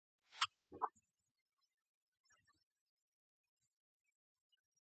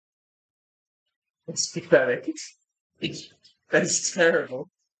It's pathetic. That's terrible.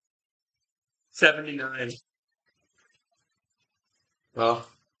 79. Well.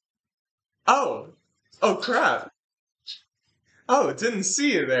 Oh! Oh, crap. Oh, didn't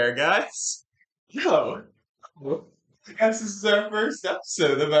see you there, guys. No. Well, I guess this is our first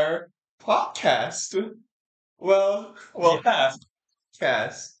episode of our podcast. Yeah,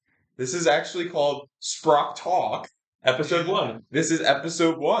 podcast. This is actually called Sprock Talk. Episode 1. This is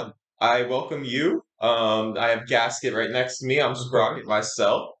episode 1. I welcome you. I have Gasket right next to me. I'm Sprocket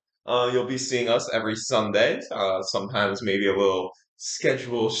myself. You'll be seeing us every Sunday. Sometimes maybe a little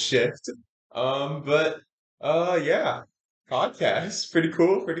schedule shift. Yeah. Podcast. Pretty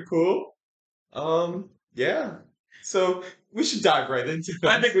cool, pretty cool. Yeah. So we should dive right into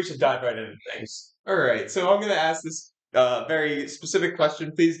I it. think we should dive right into things. All right. So I'm gonna ask this very specific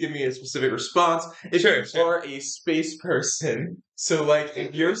question. Please give me a specific response. If Sure, you sure. are a space person, so like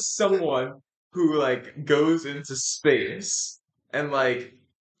if you're someone who like goes into space and like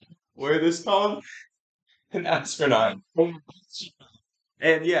what is this called? An astronaut.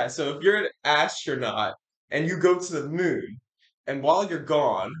 And yeah, so if you're an astronaut and you go to the moon, and while you're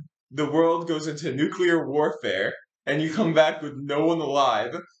gone, the world goes into nuclear warfare, and you come back with no one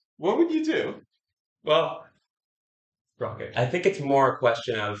alive, what would you do? Well, Rocket, I think it's more a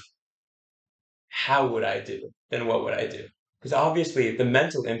question of how would I do than what would I do. Because obviously the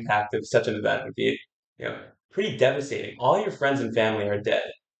mental impact of such an event would be, pretty devastating. All your friends and family are dead.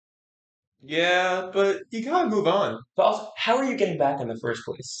 Yeah, but you gotta move on. But also, how are you getting back in the first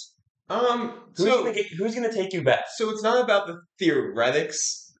place? So Who's gonna take you back? so it's not about the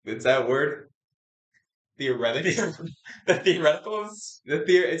theoretics. Is that word? Theoretics. The theoreticals?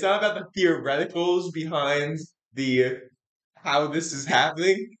 It's not about the theoreticals behind the how this is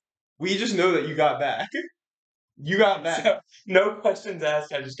happening. We just know that you got back. You got back. So, no questions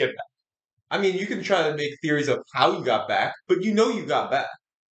asked, I just get back. I mean, you can try to make theories of how you got back, but you know you got back.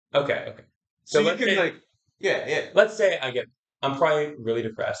 Okay. So you let's can say, yeah. let's say I'm probably really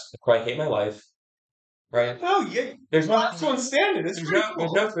depressed. I probably hate my life, right? Oh yeah. There's no, Last one standing. It's pretty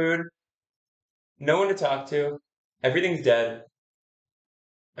cool. there's no food, no one to talk to, everything's dead.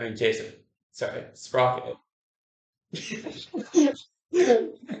 I mean, Jason, sorry, Sprocket.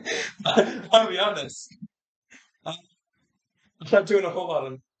 I'll be honest. I'm not doing a whole lot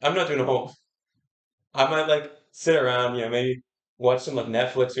of. I'm not doing a whole. I might like sit around, maybe watch some like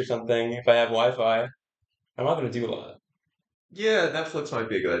Netflix or something if I have Wi-Fi. I'm not gonna do a lot. Yeah, Netflix might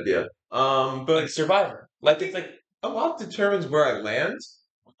be a good idea. Like But Survivor. Like it's like a lot determines where I land.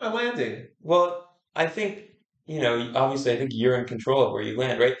 I'm landing. well, I think obviously I think you're in control of where you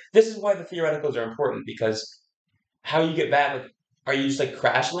land, right? This is why the theoreticals are important because how you get back, like, are you just like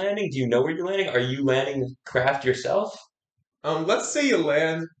crash landing? Do you know where you're landing? Are you landing the craft yourself? Let's say you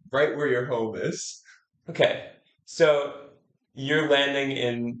land right where your home is. Okay, so you're landing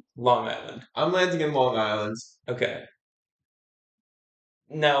in Long Island. I'm landing in Long Island. Okay.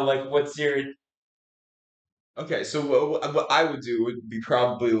 Now, like, what's your Okay, so what I would do would be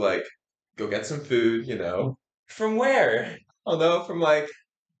probably like go get some food, you know. from where? Oh no, from like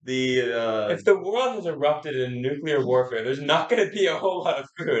the If the world has erupted in nuclear warfare, there's not going to be a whole lot of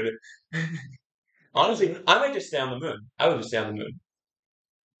food. Honestly, I might just stay on the moon. I would just stay on the moon.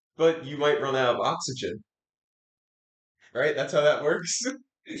 but you might run out of oxygen. Right? That's how that works.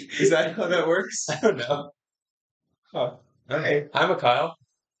 Is that how that works? I don't know. Huh. Okay. I'm a Kyle.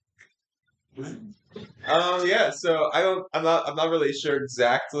 Yeah, so I'm not really sure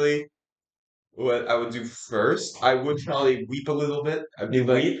exactly what I would do first. I would probably weep a little bit. I'd be You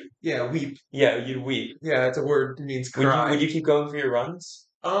like, weep? yeah, weep. Yeah, you'd weep. Yeah, that's a word. It means Would you cry. would you keep going for your runs?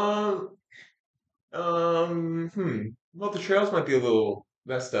 Um, well, the trails might be a little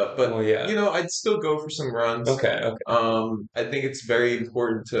messed up, but Well, yeah. I'd still go for some runs. Okay. I think it's very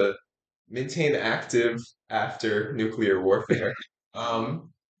important to maintain active after nuclear warfare.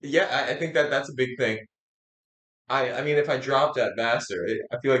 Yeah, I think that's a big thing. I mean, if I drop that master,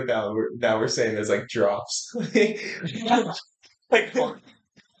 I feel like now we're saying there's like drops. Like,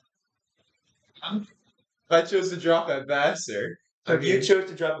 If I chose to drop that master, I if you mean, chose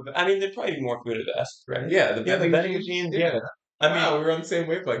to drop I mean, there'd probably be more food at best, right? yeah, the Yeah, the vending vending machines, machines, yeah. I mean, wow, we're on the same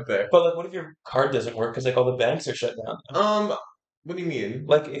wavelength there. but like, what if your card doesn't work because like all the banks are shut down? What do you mean?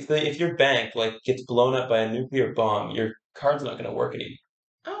 Like, if your bank like gets blown up by a nuclear bomb, your card's not going to work anymore.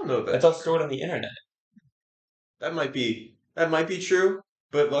 I don't know It's that. all stored on the internet. That might be true,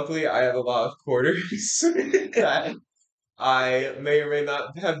 but luckily I have a lot of quarters that I may or may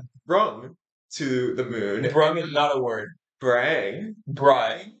not have brung to the moon. Brung is not a word. Brang.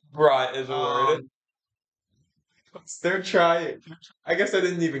 Bri is a word. They're trying. I guess I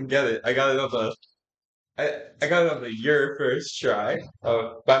didn't even get it. I got it on the I got it on your first try.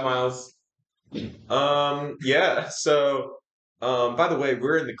 Oh, by miles. Yeah, so, by the way,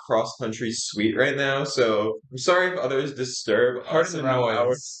 we're in the cross country suite right now, so I'm sorry if others disturb Pardon us the around our,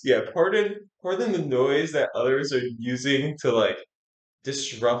 noise. yeah, pardon the noise that others are using to, like,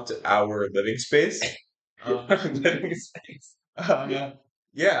 disrupt our living space. Living space. Uh,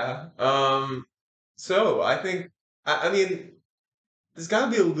 yeah, so I think, I mean, there's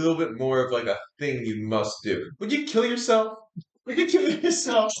gotta be a little bit more of, like, a thing you must do. Would you kill yourself? Would you kill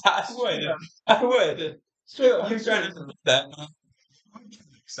yourself? I would. I would. Sure, I'm trying to do that.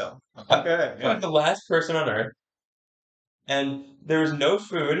 so. I'm Okay, yeah. the last person on Earth, and there was no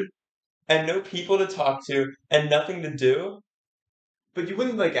food, and no people to talk to, and nothing to do. But you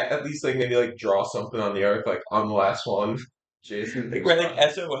wouldn't like at least like maybe like draw something on the earth like I'm the last one. Jason, Like, thanks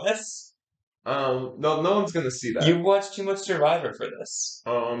we're for like SOS. no, no one's gonna see that. You watch too much Survivor for this.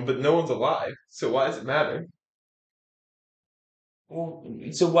 But no one's alive, so why does it matter? Well,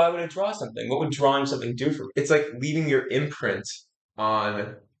 so why would I draw something? What would drawing something do for me? It's like leaving your imprint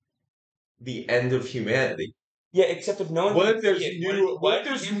on the end of humanity. Yeah, except if no one What can if there's see it, new? why What if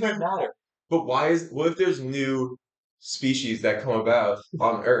does there's the imprint new? matter? But why is? What if there's new species that come about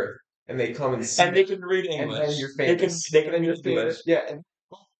on Earth and they come and see And they can read and then English. you're They can famous. they And can then read you're English. famous. Yeah, and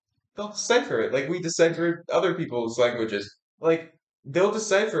they'll decipher it like we deciphered other people's languages. Like they'll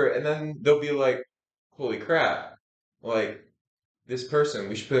decipher it and then they'll be like, "Holy crap! Like this person,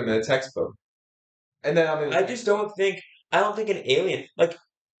 we should put him in a textbook." And then I'm in the I just textbook. don't think an alien like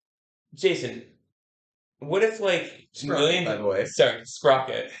Jason, what if like Sprocket, by the way.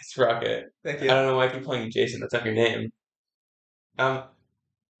 Sprocket. Thank I you. don't know why I keep calling you Jason, that's not your name. Um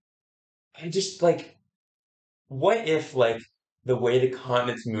I just like what if like the way the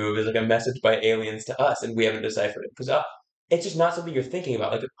continents move is like a message by aliens to us and we haven't deciphered it? Because it's just not something you're thinking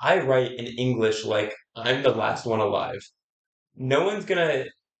about. Like if I write in English like I'm the last one alive, no one's gonna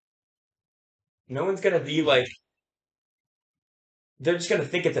no one's gonna be like they're just gonna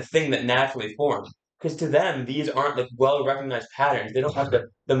think it's a thing that naturally formed. Because to them, these aren't like well recognized patterns. They don't have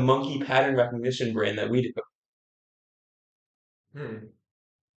the monkey pattern recognition brain that we do. Hmm.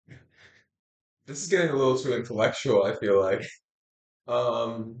 This is getting a little too intellectual, I feel like.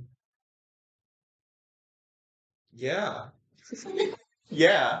 Um, yeah.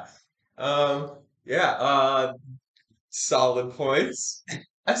 Yeah. Yeah, solid points.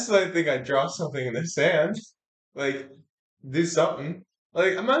 I still think I'd draw something in the sand. Like, do something.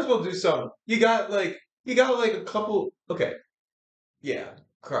 Like, I might as well do something. You got like a couple. Okay, yeah,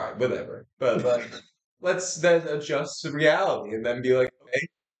 cry, whatever. But like, let's then adjust to reality and then be like, okay,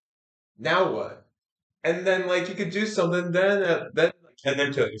 now what? And then like you could do something. Then like, And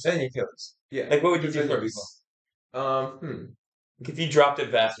then kill yourself. then you kill us. Yeah, Like what would you because do then you'll be first? Hmm. Like if you dropped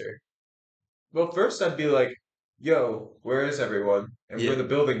it faster. Well, first I'd be like, yo, where is everyone? And where Yeah. the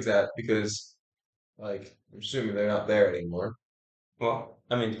buildings at? Because, like, I'm assuming they're not there anymore. Well,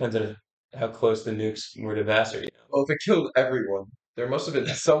 I mean, depends on how close the nukes were to Vassar, you Well, if it killed everyone, there must have been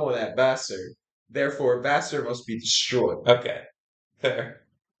someone at Vassar. Therefore, Vassar must be destroyed. know. Okay. Fair.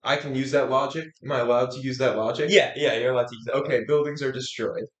 I can use that logic. Am I allowed to use that logic? Yeah, yeah, you're allowed to use that. Okay, buildings are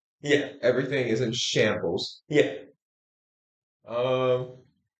destroyed. Yeah. Everything is in shambles. Yeah. Um,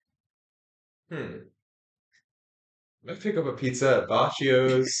 hmm. Let's pick up a pizza at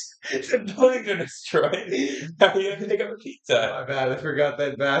Bacchio's. The buildings are destroyed. How are you gonna pick up a pizza? My bad, I forgot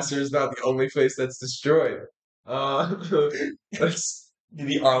that Vassar is not the only place that's destroyed. Uh, let's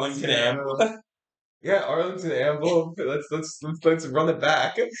The Arlington yeah, Ambush? yeah, Arlington Amble. Let's run it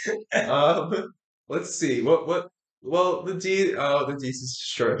back. Um, let's see what. Well, the D is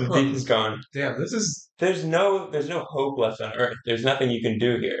destroyed. The Huh. beach is gone. Damn, this is There's no hope left on Earth. There's nothing you can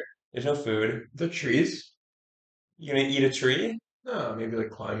do here. There's no food. the trees. You gonna eat a tree? No, maybe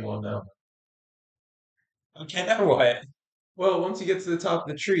like climb one now. Okay, now what? Well, once you get to the top of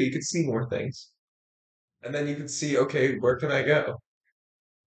the tree, you can see more things, and then you can see, okay, where can I go?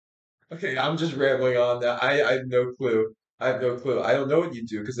 Okay, I'm just rambling on now. I have no clue. I have no clue. I don't know what you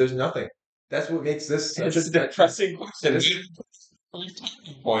do because there's nothing. That's what makes this such It's a a depressing question. this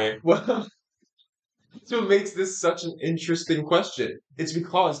Point. well, that's what makes this such an interesting question. It's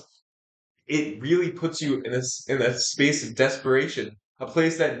because it really puts you in in a space of desperation, a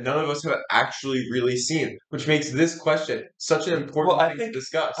place that none of us have actually really seen, which makes this question such an Well, important thing to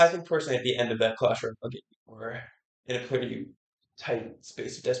discuss. I think personally at the end of that classroom, I'll get you more in a pretty tight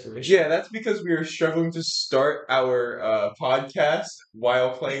space of desperation. Yeah, that's because we were struggling to start our podcast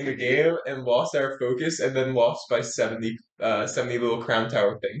while playing the game and lost our focus and then lost by 70 little crown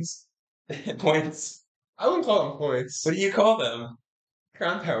tower things. Points. I wouldn't call them points. What do you call them?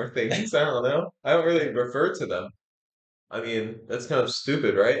 Crown Tower things. I don't know. I don't really refer to them. I mean, that's kind of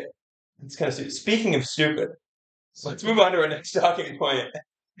stupid, right? It's kind of stupid. Speaking of stupid, let's move on to our next talking point.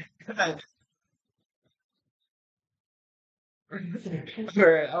 All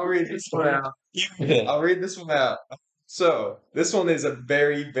right, I'll read this one out. I'll read this one out. So this one is a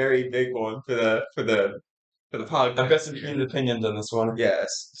very, very big one for the I've got podcast. some heated opinions on this one.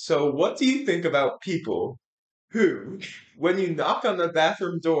 Yes. So what do you think about people who, when you knock on the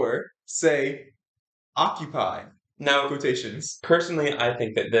bathroom door, say occupy? Now, Quotations. personally, I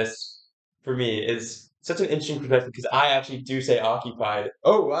think that this, for me, is such an interesting perspective because I actually do say occupied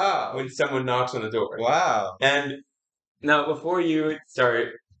Oh wow. when someone knocks on the door. Wow. And now, before you start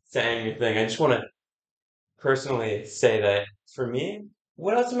saying your thing, I just want to personally say that for me,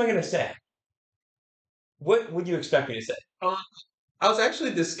 what else am I going to say? What would you expect me to say? Um, I was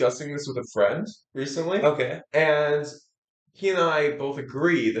actually discussing this with a friend recently, Okay. and he and I both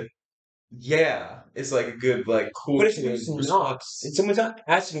agreed, yeah, it's like a good, like, cool But if someone just knocks, response. and someone's not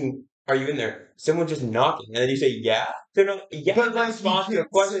asking, "Are you in there?" Someone just knocking, and then you say, "Yeah," they're not. Yeah, But in like, response to a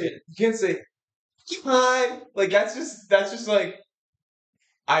question. you can't say hi. Like that's just like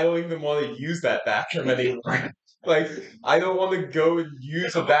I don't even want to use that bathroom anymore. Like I don't want to go and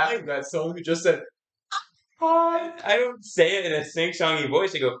use a bathroom that someone who just said hi. I don't say it in a sing-songy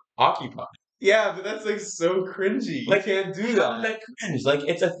voice. I go, "Occupy." Yeah, but that's like so cringy. You Like, can't do how is that. that cringe? Like,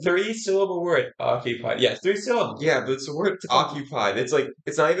 it's a three-syllable word. Occupied. Yes, 3 syllables. Yeah, but it's the word It's a- occupied. It's like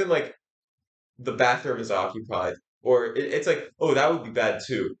it's not even like the bathroom is occupied, or it's like, oh, that would be bad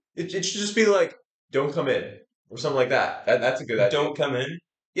too. It should just be like, don't come in, or something like that. That's a good idea. Don't come in.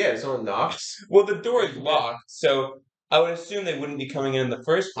 Yeah, if someone knocks, Well, the door is locked, so I would assume they wouldn't be coming in the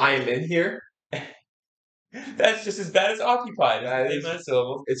first place. I am in here. That's just as bad as occupied. That It's is- the same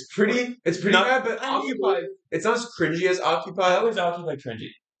syllables. It's pretty Not- bad, but occupied. It's not as cringy as How occupied. is occupied cringy?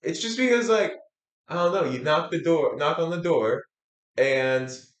 It's just because like I don't know. You knock on the door, and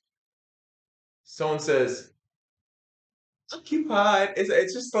someone says occupied.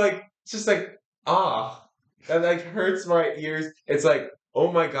 It's just like ah, that like hurts my ears. It's like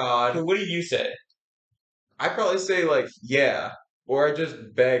oh my So god. what do you say? I probably say like yeah, or I just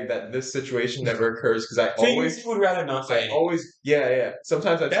beg that this situation never occurs because I So you always would rather not say anything. yeah.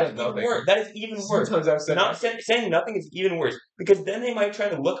 Sometimes I've That's said even nothing. worse. That is even worse. Sometimes I've said Not nothing. saying nothing is even worse because then they might try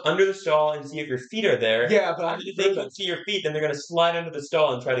to look under the stall and see if your feet are there. Yeah, but I And if they can't see your feet, then they're gonna slide under the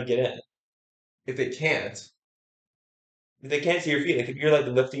stall and try to get in. if they can't. If they can't see your feet, like if you're like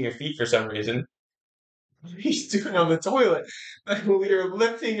lifting your feet for some reason, What are you doing on the toilet? Like when you're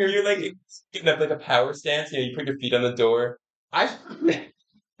lifting your you're like feet. getting up like a power stance. You put your feet on the door. I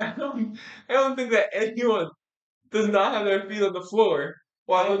I don't think that anyone does not have their feet on the floor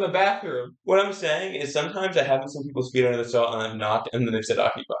while in the bathroom. What I'm saying is sometimes I haven't seen people's feet under the stall and I've knocked and then they've said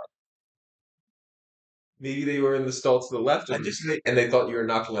occupied. Maybe they were in the stall to the left I of just- and they thought you were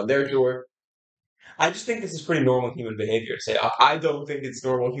knocking on their door. I just think this is pretty normal human behavior to say occupied. I don't think it's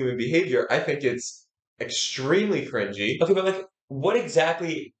normal human behavior. I think it's extremely cringy. Okay, but like,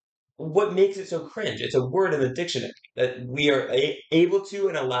 what makes it so cringe? It's a word in the dictionary that we are able to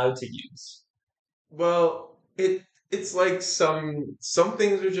and allowed to use. Well, it's like some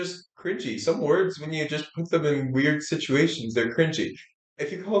things are just cringy. Some words, when you just put them in weird situations, they're cringy.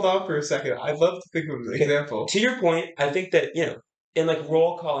 If you hold on for a second, I'd love to think of an Okay. example. To your point, I think that, in like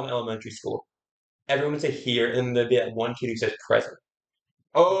roll call in elementary school, everyone would say here, and there'd be that one kid who says present.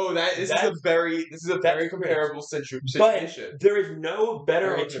 Oh, this is a That's- very cringe. comparable But situation. there is no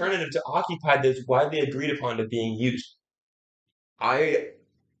better Okay. alternative to occupied that's widely agreed upon to being used. I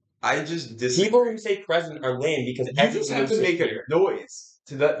just disagree. People who say present are lame because You everyone just have knows to make here. a noise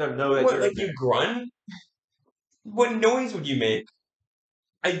to let them know that What, you're like there. you grunt? What noise would you make?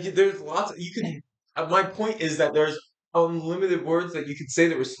 There's lots. You can. My point is that there's unlimited words that you could say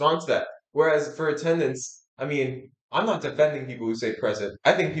that respond to that. Whereas for attendance, I mean, I'm not defending people who say present.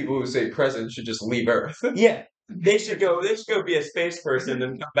 I think people who say present should just leave Earth. Yeah, they should go. They should go be a space person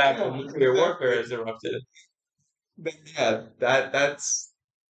and come back when Yeah, nuclear warfare exactly. is erupted. But yeah, that's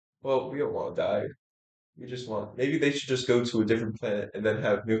well, we don't want to die. We just want. Maybe they should just go to a different planet and then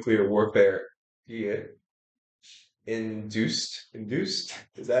have nuclear warfare be induced. Induced?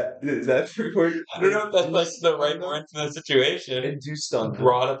 Is that the word? I don't know if that's like the right word for the situation. Induced on them.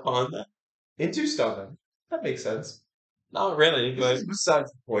 Brought upon them. Induced on them. That makes sense. Not really, This but is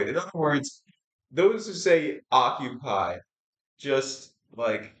besides the point. In other words, those who say occupy just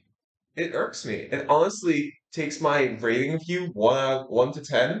like it irks me. It honestly takes my rating of you 1 to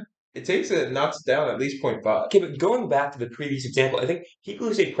 10 it takes it and knocks it down at least 0.5. Okay, but going back to the previous example, I think people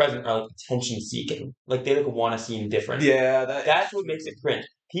who say present are like attention seeking. Like they like want to seem different. Yeah, That's what makes it cringe.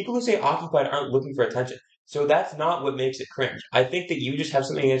 People who say occupied aren't looking for attention. So that's not what makes it cringe. I think that you just have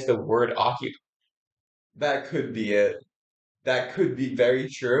something against the word occupied. that could be it. That could be very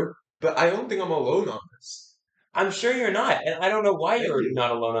true. But I don't think I'm alone on this. I'm sure you're not, and I don't know why Thank you're you.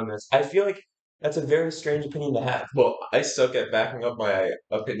 not alone on this. I feel like that's a very strange opinion to have. Well, I suck at backing up my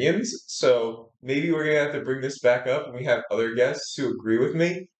opinions, so maybe we're gonna have to bring this back up and we have other guests who agree with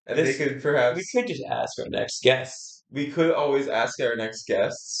me, and they This could we perhaps could just ask our next guest. we could always ask our next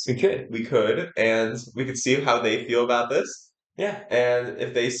guests. We could. We could, and we could see how they feel about this. Yeah, And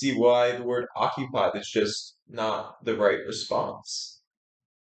if they see why the word occupied is just not the right response.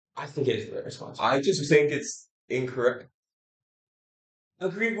 I think it is the right response. I just think it's incorrect.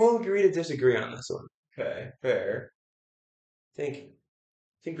 We'll agree to disagree on this one. Okay, fair. I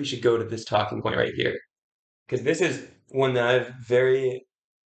think we should go to this talking point right here. Because this is one that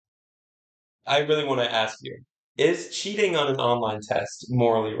I really want to ask you. Is cheating on an online test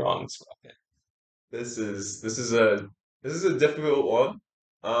morally wrong, Sprocket? This is a difficult one.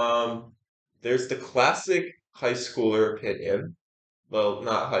 Um, there's the classic high schooler opinion. Well,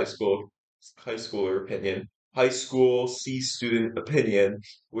 not high schooler opinion. High school C student opinion,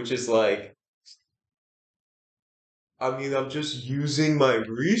 which is like, I mean, I'm just using my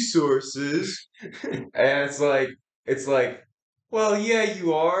resources. And it's like, well, yeah,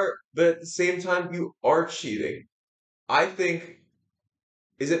 you are, but at the same time, you are cheating. I think,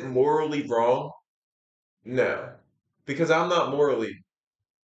 is it morally wrong? No, because I'm not morally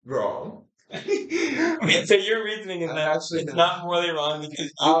wrong. Okay, so your reasoning is that Actually, it's no. not morally wrong because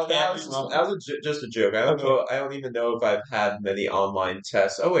you That can't was be just wrong. that was just a joke. I don't Okay. know. I don't even know if I've had many online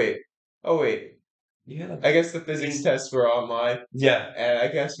tests. Oh wait. Yeah. I guess the physics tests were online, Yeah. and I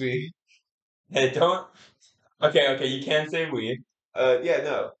guess we. Hey, don't. Okay, you can say we.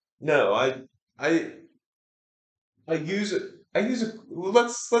 Yeah, no. I I use it. I use it.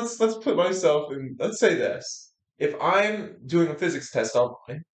 Let's put myself in. Let's say this: if I'm doing a physics test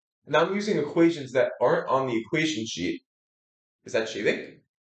online and I'm using equations that aren't on the equation sheet, is that cheating?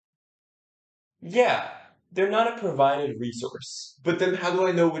 Yeah, they're not a provided resource. But then, how do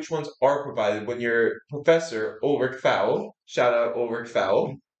I know which ones are provided when your professor Ulrich Fowl, shout out Ulrich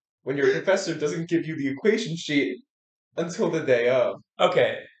Fowl, when your professor doesn't give you the equation sheet until the day of?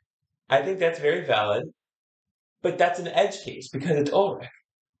 Okay, I think that's very valid, but that's an edge case because it's Ulrich.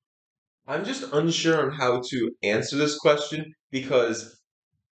 I'm just unsure on how to answer this question because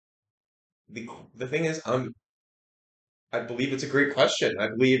the thing is, I believe it's a great question. I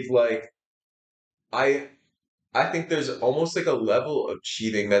believe I I think there's almost like a level of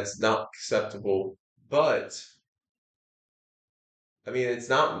cheating that's not acceptable, but I mean it's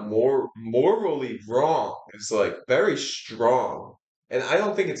not more morally wrong. It's like very strong. And I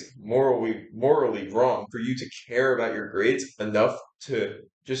don't think it's morally wrong for you to care about your grades enough to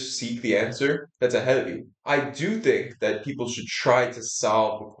just seek the answer that's ahead of you. I do think that people should try to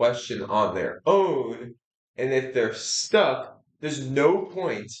solve a question on their own, and if they're stuck, there's no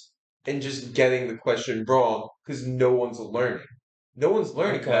point in just getting the question wrong because no one's learning. No one's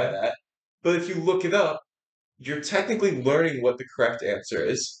learning by Okay. that. But if you look it up, you're technically learning what the correct answer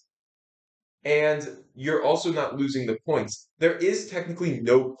is, and you're also not losing the points. There is technically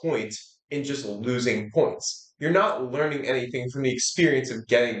no point in just losing points. You're not learning anything from the experience of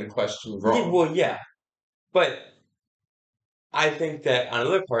getting the question Yeah, wrong. well, yeah, but I think that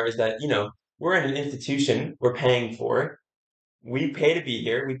another part is that, we're in an institution we're paying for. We pay to be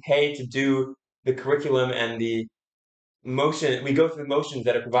here. We pay to do the curriculum and the motion. We go through the motions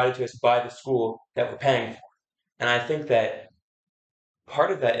that are provided to us by the school that we're paying for. And I think that part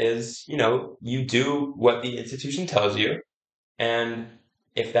of that is, you do what the institution tells you. And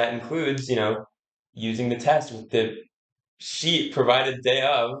if that includes, using the test with the sheet provided day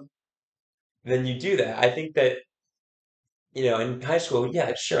of, then you do that. I think that, in high school,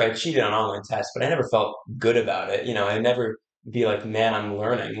 yeah, sure, I cheated on online tests, but I never felt good about it. I never be like, man, I'm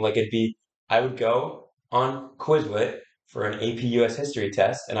learning. Like I would go on Quizlet for an AP US history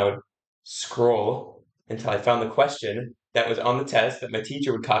test, and I would scroll until I found the question that was on the test that my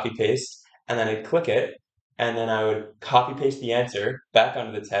teacher would copy paste, and then I'd click it, and then I would copy paste the answer back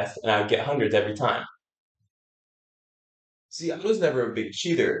onto the test, and I would get hundreds every time. See, I was never a big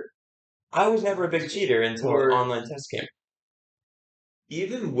cheater. I was never a big cheater until Or online tests came.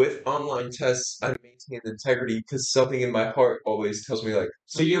 even with online tests, I maintain integrity because something in my heart always tells me like,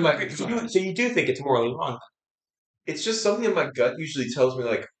 So you do think it's morally wrong? it's just something in my gut usually tells me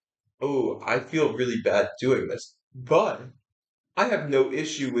like, oh, I feel really bad doing this. But I have no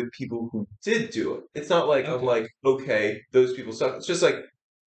issue with people who did do it. It's not like I'm Okay. like, okay, those people suck. It's just like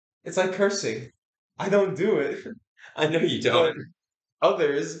it's like cursing. I don't do it. I know you But don't.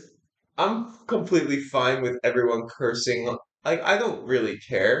 others, I'm completely fine with everyone cursing. Like I don't really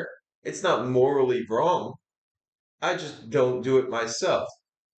care. It's not morally wrong. I just don't do it myself.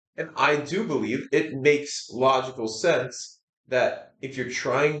 And I do believe it makes logical sense that if you're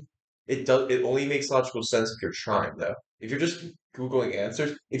trying, it only makes logical sense if you're trying though. If you're just Googling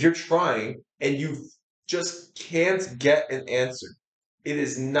answers, if you're trying and you just can't get an answer,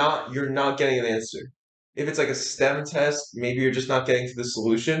 you're not getting an answer. If it's like a STEM test, maybe you're just not getting to the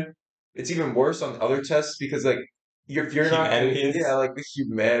solution. It's even worse on other tests because like if you're not getting, Humanities. yeah, like the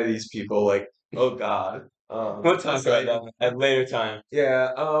humanities people, like, oh God. We'll talk It's about like that at a later time.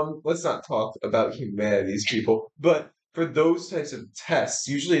 yeah, let's not talk about humanities, people. But for those types of tests,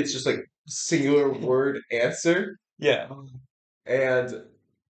 usually it's just like singular word answer. Yeah. And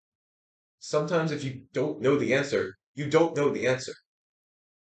sometimes if you don't know the answer, you don't know the answer.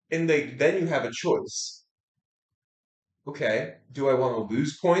 And then you have a choice. Okay, do I want to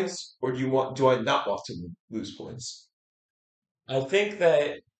lose points or do I not want to lose points? I think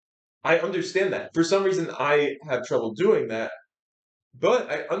that I understand that. For some reason I have trouble doing that,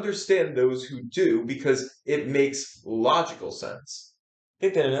 but I understand those who do because it makes logical sense.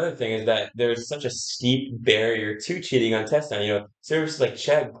 another thing is that there's such a steep barrier to cheating on tests now. Services like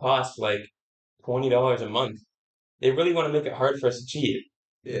Chegg cost like $20 a month. They really want to make it hard for us to cheat.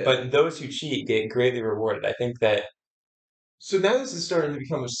 Yeah. But those who cheat get greatly rewarded. I think that, So now this is starting to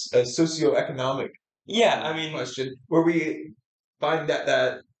become a socioeconomic yeah, I mean, question where we find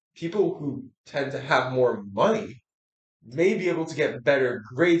that people who tend to have more money may be able to get better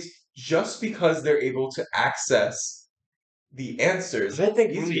grades just because they're able to access the answers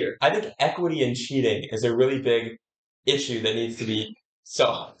easier. I think equity in cheating is a really big issue that needs to be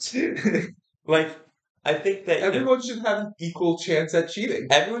solved. Like, I think that, Everyone should have an equal chance at cheating.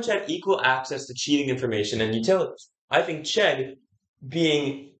 everyone should have equal access to cheating information and utilities. I think Chegg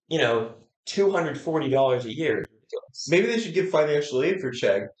being, $240 a year is ridiculous. Maybe they should give financial aid for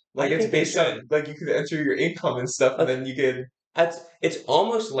Chegg. Like I it's think they based on should. like you could enter your income and stuff, and Like, then you could. it's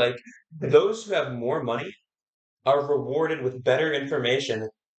almost like those who have more money are rewarded with better information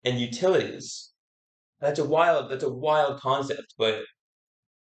and utilities. That's a wild concept, but I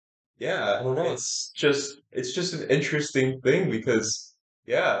Yeah, don't know. it's just an interesting thing because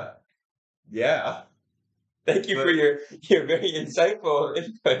yeah, yeah. Thank you for But your very insightful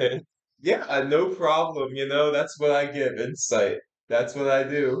input. yeah, no problem, that's what I give, insight. That's what I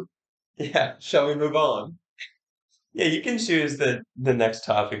do. Yeah. Shall we move on? Yeah, you can choose the next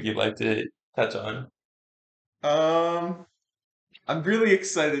topic you'd like to touch on. Um, I'm really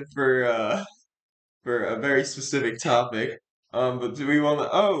excited for a very specific topic. But do we want to?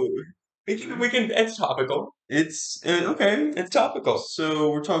 Oh, We can it's topical. it's okay. It's topical.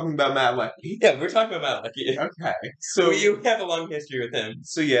 So we're talking about Matt Lecky. Yeah, we're talking about Lecky. Okay. So We have a long history with him.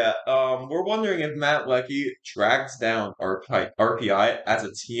 so yeah, we're wondering if Matt Lecky drags down RPI as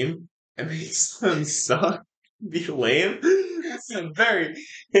a team and makes them suck, be lame. That's a very,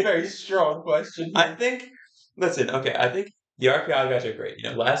 very strong question I here. think listen, okay, I think the RPI guys are great.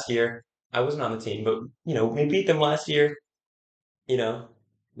 Last year I wasn't on the team, but we beat them last year. You know,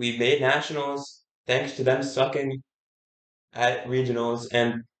 we made nationals thanks to them sucking at regionals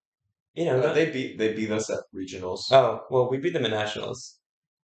and no, They beat us at regionals. oh, well, we beat them at nationals.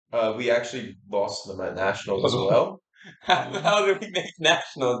 We actually lost them at nationals as well. How do we make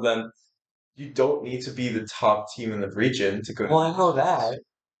nationals then? You don't need to be the top team in the region to go to Well, I know nationals.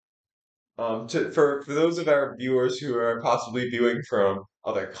 that. For those of our viewers who are possibly viewing from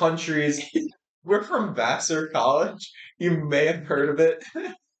other countries, we're from Vassar College. You may have heard of it.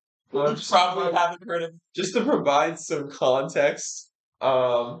 You Just to probably provide haven't heard of. just to provide some context,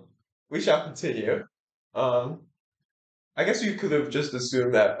 we shall continue. Um, I guess you could have just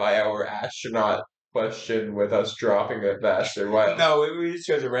assumed that by our astronaut question with us dropping it faster. Why else? No, we just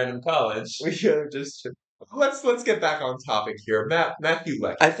chose a random college. We could have just let's get back on topic here. Matthew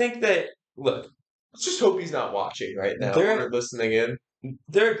Leck. I think that look, Let's just hope he's not watching right now they're or listening in.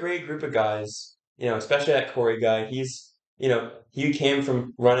 they're a great group of guys. Especially that Corey guy. He came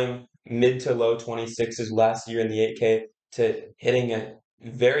from running mid to low 26s last year in the 8K to hitting a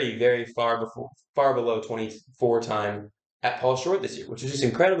very, very far below 24 time at Paul Short this year, which is just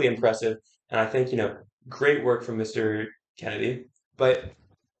incredibly impressive. And I think, great work from Mr. Kennedy. But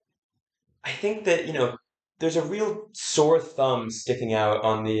I think that, there's a real sore thumb sticking out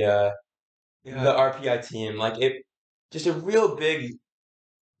on the Yeah. RPI team. Like just a real big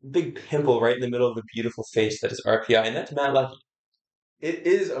pimple right in the middle of the beautiful face that is RPI, and that's Matt Lecky. It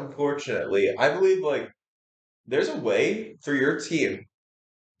is, unfortunately. I believe like there's a way for your team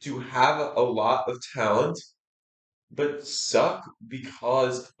to have a lot of talent, but suck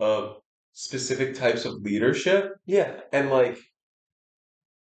because of specific types of leadership. Yeah. And like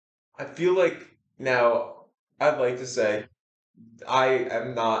I feel like now I'd like to say I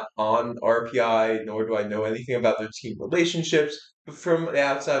am not on RPI, nor do I know anything about their team relationships. But from the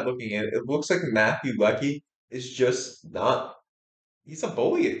outside looking in, it looks like Matthew Lecky is just not. He's a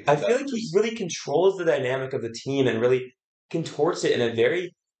bully I at feel like he times. really controls the dynamic of the team and really contorts it in a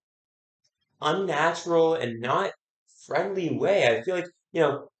very unnatural and not friendly way. I feel like,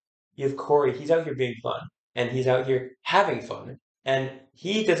 you have Corey, he's out here being fun and he's out here having fun. And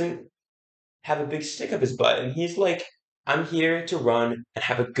he doesn't have a big stick up his butt. And he's like, I'm here to run and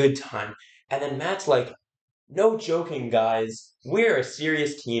have a good time. And then Matt's like, no joking, guys. We're a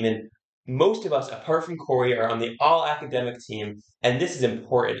serious team, and most of us, apart from Corey, are on the all academic team, and this is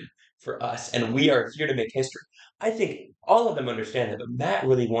important for us, and we are here to make history. I think all of them understand that, but Matt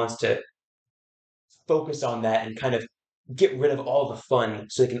really wants to focus on that and kind of get rid of all the fun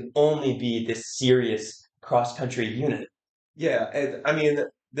so it can only be this serious cross country unit. Yeah, and I mean,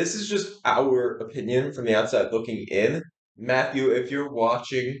 this is just our opinion from the outside looking in. Matthew, if you're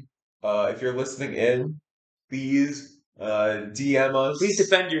watching, if you're listening in, please DM Please us.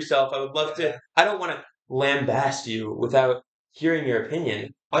 defend yourself. I would love to. I don't want to lambast you without hearing your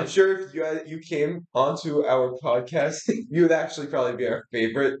opinion. I'm sure if you came onto our podcast, you would actually probably be our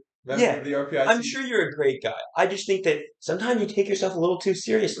favorite member Yeah, of the RPI I'm team. sure you're a great guy. I just think that sometimes you take yourself a little too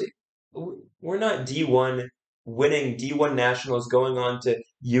seriously. We're not D1 winning D1 nationals going on to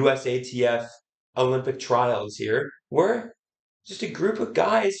USATF Olympic trials here. We're just a group of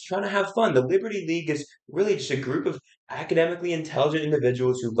guys trying to have fun. The Liberty League is really just a group of academically intelligent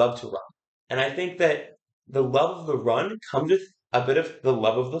individuals who love to run. And I think that the love of the run comes with a bit of the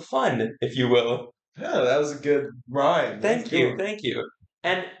love of the fun, if you will. Yeah, that was a good rhyme. That was a Thank good you, one. thank you.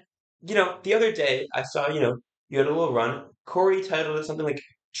 And the other day I saw, you had a little run. Corey titled it something like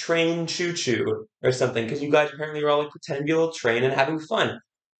 "Train Choo Choo" or something because you guys apparently were all like pretending to be a little train and having fun.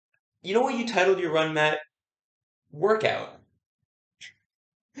 You know what you titled your run, Matt? Workout.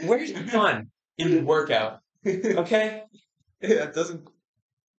 Where's the fun in the workout? Okay. Yeah, it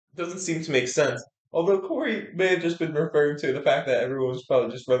doesn't seem to make sense. Although Corey may have just been referring to the fact that everyone was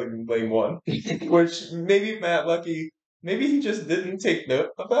probably just running in lane one, which maybe Matt Lucky, maybe he just didn't take note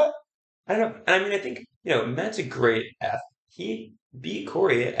of that. I don't know. And I mean, I think, Matt's a great athlete. He beat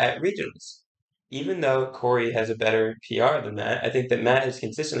Corey at regionals. Even though Corey has a better PR than Matt, I think that Matt has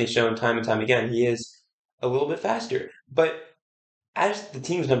consistently shown time and time again he is a little bit faster. But as the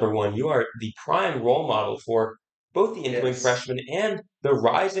team's number one, you are the prime role model for both the incoming Yes. freshmen and the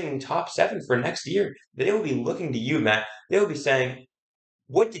rising top seven for next year. They will be looking to you, Matt. They will be saying,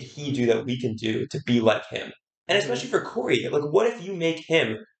 what did he do that we can do to be like him? And especially Hmm. for Corey, like, what if you make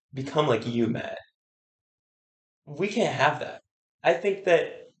him become like you, Matt? We can't have that. I think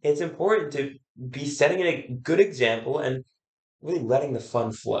that it's important to be setting a good example and really letting the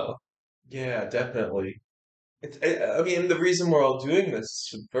fun flow. Yeah, definitely. I mean, the reason we're all doing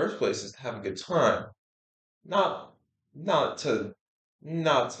this in the first place is to have a good time, not not to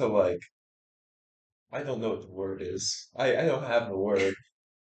not to like I don't know what the word is. I don't have the word.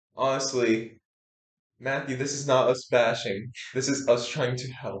 Honestly, Matthew, this is not us bashing. This is us trying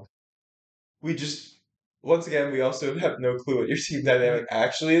to help. We just, once again, we also have no clue what your team dynamic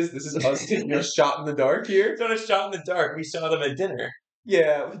actually is. This is us taking a It's shot in the dark here. not a shot in the dark. We saw them at dinner.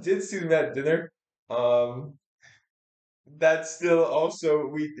 Yeah, we did see them at dinner. Um, that's still also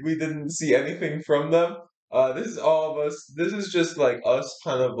we didn't see anything from them. This is all of us. This is just like us,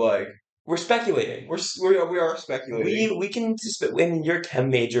 kind of like We're speculating. we are speculating. We can just when you're a chem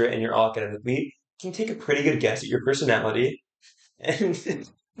major and you're all academic, we can take a pretty good guess at your personality. And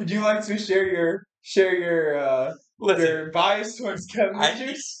Would you like to listen, your bias towards chem I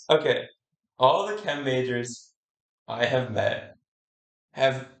majors? okay. All the chem majors I have met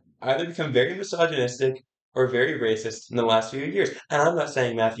have either become very misogynistic or very racist in the last few years. And I'm not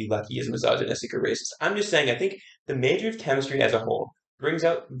saying Matthew Lucky is misogynistic or racist. I'm just saying I think the major of chemistry as a whole brings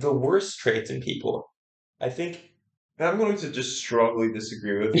out the worst traits in people. I think I'm going to just strongly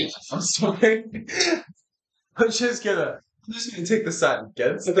disagree with you. I'm sorry. I'm just gonna take the side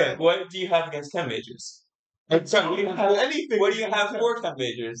against okay, them. what do you have against chem majors? I Sorry, don't have anything what do you against have them. for chem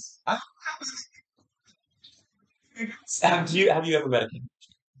majors? I don't have anything against them. Have you ever met a chem?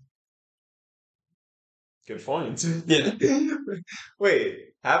 Good point. Yeah. Wait,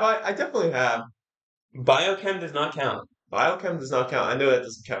 have I? I definitely have. Biochem does not count. Biochem does not count. I know that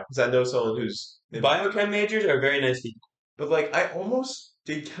doesn't count because I know someone who's in. Biochem majors are very nice people. but like I almost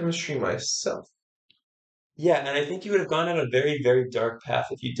did chemistry myself. Yeah, and I think you would have gone down a very, very dark path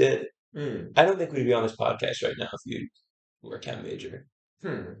if you did. Hmm. I don't think we'd be on this podcast right now if you were a chem major.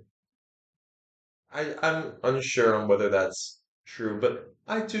 Hmm. I'm unsure on whether that's true, but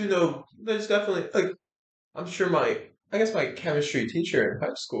I do know there's definitely like I'm sure I guess my chemistry teacher in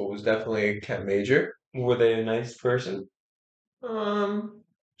high school was definitely a chem major. Were they a nice person? Um,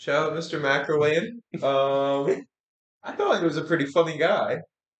 Shout out Mr. McElwain. I thought he was a pretty funny guy.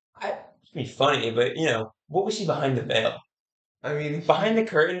 I be funny, but what was he behind the veil? I mean, Behind the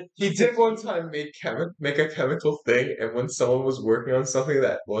curtain? he did one time make a chemical thing, and when someone was working on something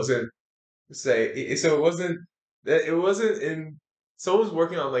that wasn't so it wasn't in someone was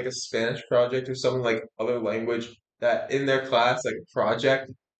working on like a Spanish project or some like other language that in their class like a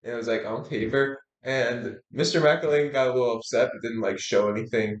project and it was like on paper and Mr. McElwain got a little upset but didn't like show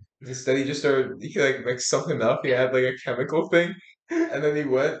anything. Instead he just started he like mixed something up. He had like a chemical thing and then he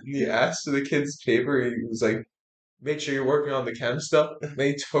went and he asked for the kid's paper. He was like, make sure you're working on the chem stuff. And then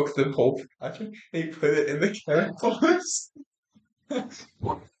he took the whole project and he put it in the chemicals.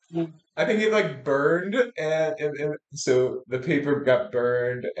 I think it like burned and so the paper got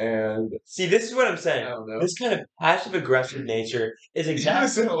burned and See, this is what I'm I saying. don't know. This kind of passive aggressive nature is It was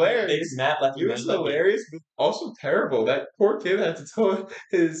exactly what makes hilarious. Matt Lecky It was Matt Lecky. hilarious, but also terrible. That poor kid had to tell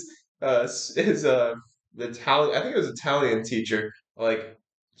his the Italian I think it was Italian teacher like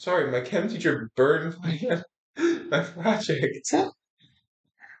sorry my chem teacher burned my project. What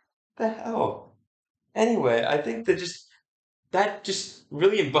the hell? Anyway, I think that just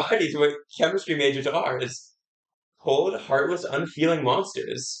really embodies what chemistry majors are, is cold, heartless, unfeeling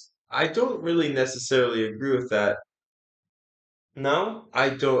monsters. I don't really necessarily agree with that. No? I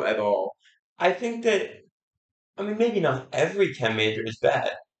don't at all. I think that, I mean, maybe not every chem major is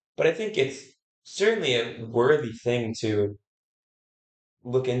bad, but I think it's certainly a worthy thing to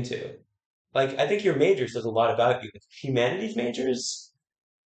look into. Like, I think your major says a lot about you. Humanities majors?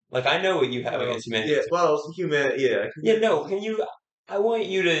 Like, I know what you have against Yeah, humanities. well, yeah. Yeah, no, I want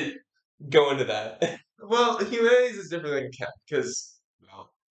you to go into that. Well, humanities is different than chem because,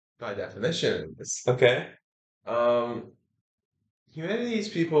 well, by definition, Okay? um, humanities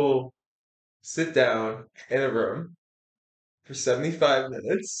people sit down in a room for 75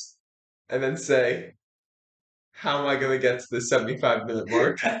 minutes and then say, "How am I going to get to the 75-minute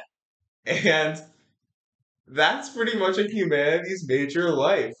mark?" And that's pretty much a humanities major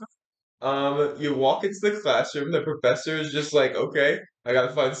life. You walk into the classroom, the professor is just like, okay, I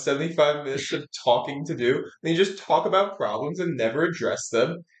gotta find 75 minutes of talking to do. And you just talk about problems and never address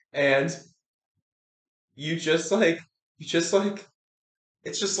them. And you just like, you just like,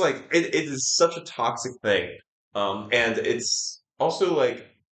 it's just like, it is such a toxic thing. And it's also like,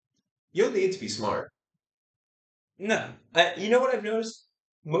 you don't need to be smart. No. You know what I've noticed?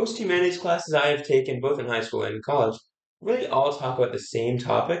 Most humanities classes I have taken, both in high school and in college, really all talk about the same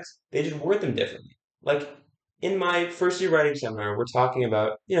topics. They just word them differently. Like in my first year writing seminar, we're talking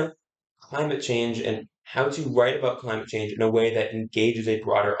about, climate change and how to write about climate change in a way that engages a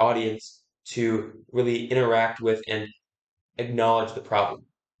broader audience to really interact with and acknowledge the problem.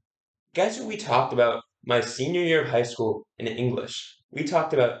 Guess what we talked about my senior year of high school in English? We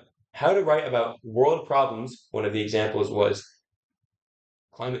talked about how to write about world problems. One of the examples was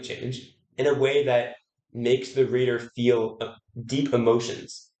climate change in a way that makes the reader feel deep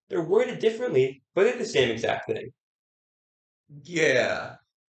emotions. They're worded differently, but they're the same exact thing. Yeah,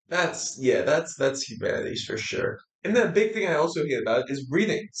 that's humanities for sure. And the big thing I also hate about it is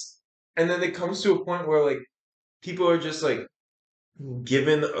readings. And then it comes to a point where like people are just like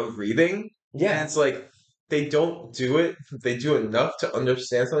given a reading, and Yeah, it's like they don't do it. They do enough to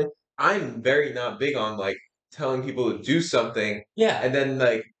understand something. I'm very not big on like telling people to do something, yeah. and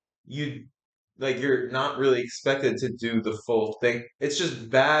then you you're not really expected to do the full thing. It's just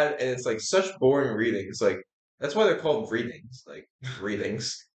bad, and it's like such boring readings. Like that's why they're called readings. Like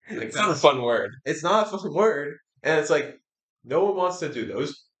readings. Like It's not a fun word. it's not a fun word, and it's like no one wants to do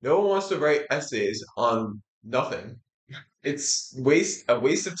those. No one wants to write essays on nothing. It's a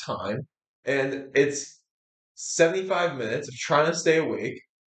waste of time, and it's 75 minutes of trying to stay awake.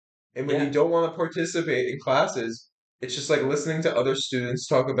 And when you Yeah. don't want to participate in classes, it's just like listening to other students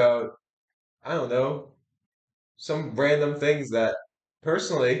talk about, I don't know, some random things that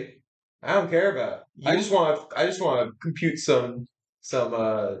personally I don't care about. You I just want to compute some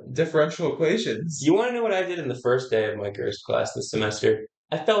differential equations. you want to know what I did in the first day of my first class this semester?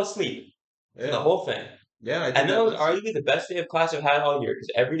 I fell asleep for the Yeah. whole thing. Yeah, I did And that that was this year. arguably the best day of class I've had all year, because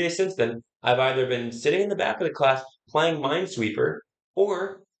every day since then, I've either been sitting in the back of the class playing Minesweeper,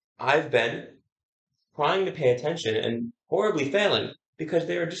 or I've been trying to pay attention and horribly failing because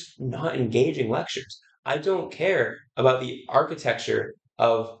they are just not engaging lectures. I don't care about the architecture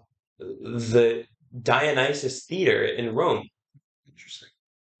of the Dionysus Theater in Rome, Interesting.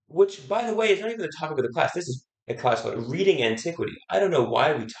 which, by the way, is not even the topic of the class. This is a class about reading antiquity. I don't know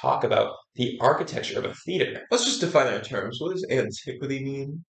why we talk about the architecture of a theater. Let's just define our terms. What does antiquity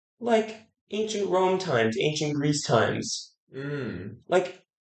mean? Like ancient Rome times, ancient Greece times. Mm. Like,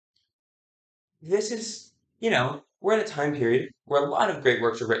 this is, we're in a time period where a lot of great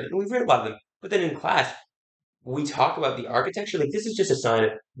works are written, and we've read a lot of them. But then in class, we talk about the architecture. Like, this is just a sign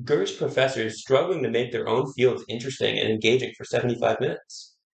of Gersh professors struggling to make their own fields interesting and engaging for 75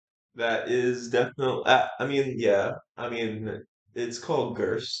 minutes. That is definitely. I mean, yeah. I mean, it's called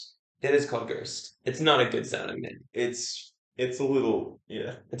Gerst. It is called Gerst. It's not a good sounding name. It's a little,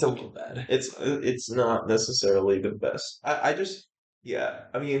 yeah. It's a little bad. It's not necessarily the best. I just, yeah.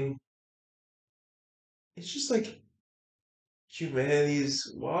 I mean, it's just like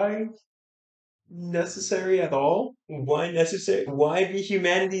humanities. Why necessary at all? Why necessary? Why be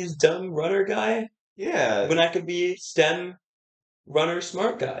humanities dumb runner guy Yeah, when I could be STEM runner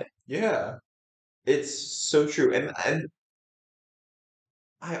smart guy? yeah. It's so true, and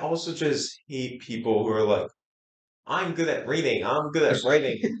I also just hate people who are like, I'm good at reading. I'm good at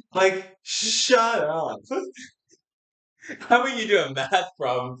writing. Like, shut up. How about you do a math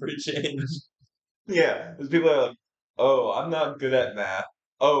problem for a change? Yeah, because people are like, oh, I'm not good at math.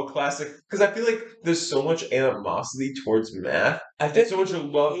 Oh, classic. Because I feel like there's so much animosity towards math I and feel so like much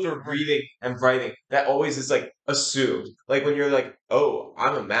love for reading and writing that always is like assumed. Like when you're like, oh,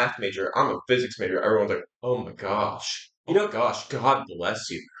 I'm a math major, I'm a physics major, everyone's like, oh my gosh, you oh know, my gosh, God bless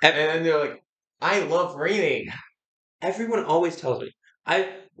you. ev- And then they're like, I love reading. everyone always tells me. I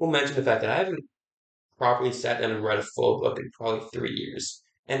will mention the fact that I haven't properly sat down and read a full book in probably 3 years.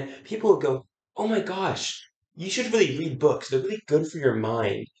 And people will go, oh my gosh, you should really read books. They're really good for your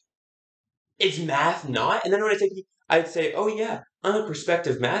mind. Is math not? And then when I'd say, oh yeah, I'm a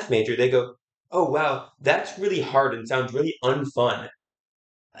prospective math major. They go, oh wow, that's really hard and sounds really unfun.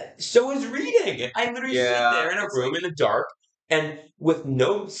 So is reading. I literally sit Yeah, there in a it's room like, in the dark and with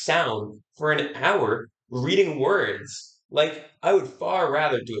no sound for an hour reading words. Like, I would far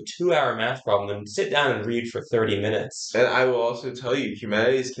rather do a 2 hour math problem than sit down and read for 30 minutes. and I will also tell you,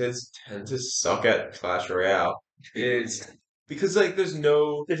 humanities kids tend to suck at Clash Royale. It's because like There's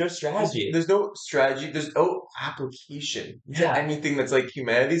no strategy. there's no strategy, there's no application to Yeah. anything that's like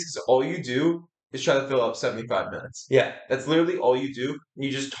humanities because all you do is try to fill up 75 minutes. Yeah. That's literally all you do. You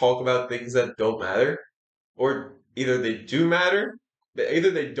just talk about things that don't matter, or either they do matter,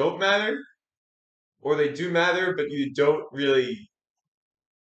 either they don't matter, or they do matter, but you don't really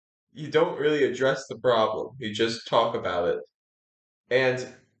address the problem. You just talk about it. And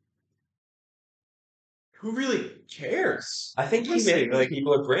who really cares? I think Honestly, humanities like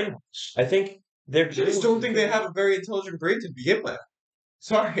people are brainwashed. I think they're I just don't brainwashed think they because have a very intelligent brain to begin with.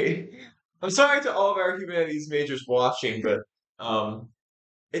 Sorry. I'm sorry to all of our humanities majors watching, but um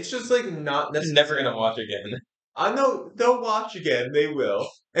it's just like not they're never gonna necessarily watch again. I know they'll watch again, they will.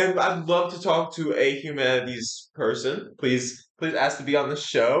 And I'd love to talk to a humanities person. Please ask to be on the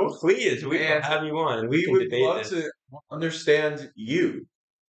show. Please, we will And have you on and we we can would debate love this to understand you.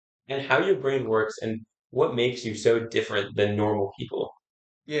 and how your brain works and what makes you so different than normal people.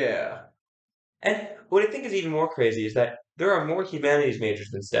 Yeah. And what I think is even more crazy is that there are more humanities majors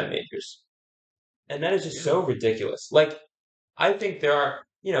than STEM majors. And that is just Yeah. so ridiculous. Like, I think there are,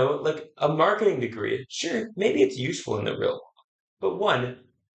 like a marketing degree. Sure, maybe it's useful in the real world. But one,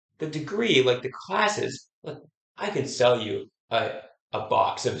 the degree, like the classes, like I can sell you a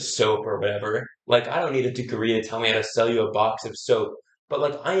box of soap or whatever. Like, I don't need a degree to tell me how to sell you a box of soap. But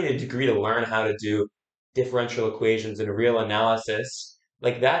like, I need a degree to learn how to do differential equations and real analysis.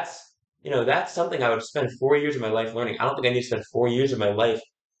 Like, that's something I would spend 4 years of my life learning. I don't think I need to spend 4 years of my life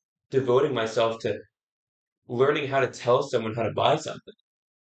devoting myself to learning how to tell someone how to buy something.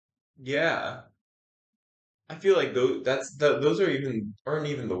 Yeah. I feel like those aren't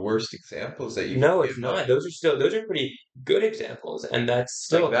even the worst examples that you could No, it's give of not. Those are pretty good examples, and that's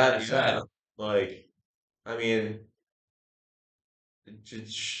like still kind that. of Yeah, sad. like I mean,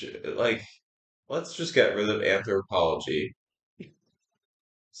 like let's just get rid of anthropology.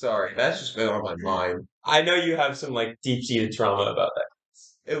 Sorry, that's just been on my mind. I know you have some like deep-seated trauma about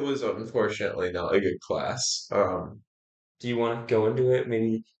that. It was unfortunately not a good class. Do you want to go into it?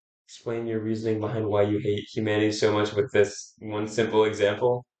 Maybe explain your reasoning behind why you hate humanity so much with this one simple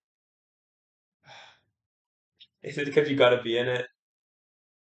example? Is it because you got to be in it?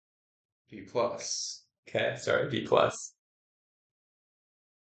 B plus. Okay, sorry, B plus.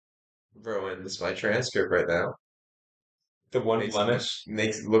 Bro, and this is my transcript right now. The one blemish.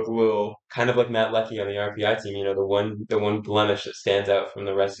 Makes it look a little Kind of like Matt Lecky on the RPI team, the one blemish that stands out from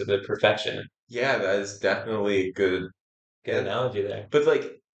the rest of the perfection. yeah, that is definitely a good Good analogy there. But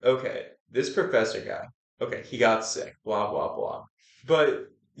like, okay, this professor guy, okay, he got sick, blah blah blah. But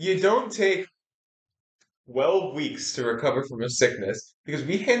you don't take 12 weeks to recover from a sickness because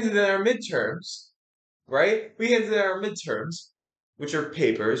we handed in our midterms, right? We handed in our midterms, which are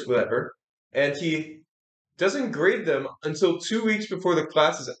papers, whatever, and he doesn't grade them until 2 weeks before the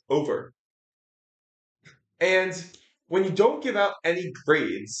class is over. And when you don't give out any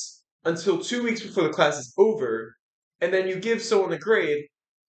grades until 2 weeks before the class is over, and then you give someone a grade,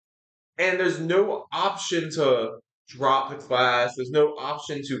 and there's no option to drop the class, there's no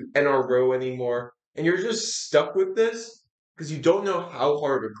option to NRO anymore, and you're just stuck with this because you don't know how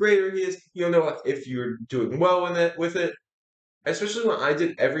hard a grader he is, you don't know if you're doing well in it with it. Especially when I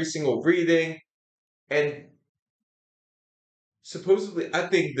did every single reading, and supposedly I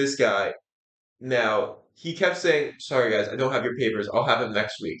think this guy now he kept saying, "Sorry guys, I don't have your papers. I'll have them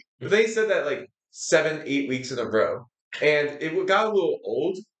next week." But they said that like 7, 8 weeks in a row, and it got a little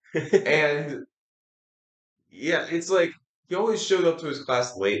old. And yeah, it's like he always showed up to his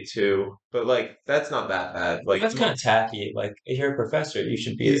class late too, but like that's not that bad. Like That's kind of tacky. Like, if you're a professor, you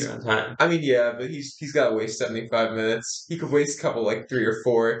should be he's, there on time. I mean, yeah, but he's got to waste 75 minutes. He could waste a couple like 3 or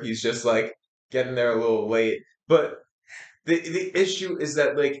 4 if he's just like getting there a little late. But the issue is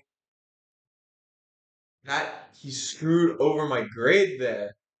that like that he screwed over my grade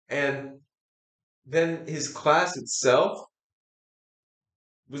there, and then his class itself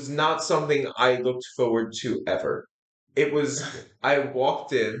was not something I looked forward to ever. It was I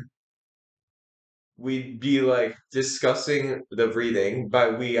walked in, we'd be like discussing the reading. By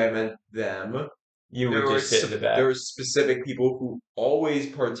we, I meant them. You There would were just sit in the back. there were specific people who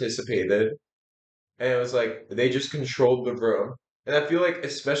always participated, and it was like they just controlled the room. And I feel like,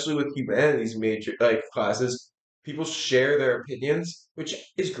 especially with humanities major like classes, people share their opinions, which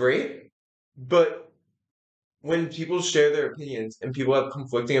is great. But when people share their opinions and people have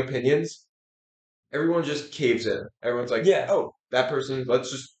conflicting opinions, everyone just caves in. Everyone's like, Yeah. "Oh, that person.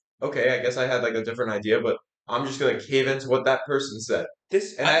 Let's just okay. I guess I had like a different idea, but I'm just gonna cave into what that person said." And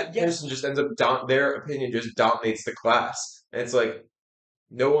that person just ends up their opinion just dominates the class. And it's like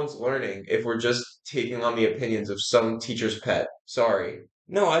no one's learning if we're just taking on the opinions of some teacher's pet. Sorry.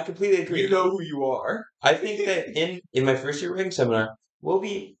 No, I completely agree. You know who you are. I think that in my first year reading seminar, we'll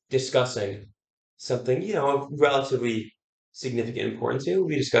be discussing something, of relatively significant importance. We'll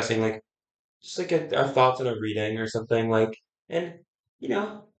be discussing like just like our thoughts on a reading or something like, and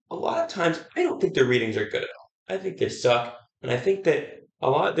a lot of times I don't think their readings are good at all. I think they suck, and I think that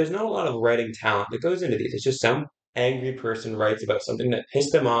there's not a lot of writing talent that goes into these. It's just some angry person writes about something that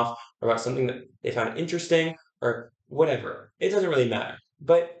pissed them off, or about something that they found interesting, or whatever. It doesn't really matter.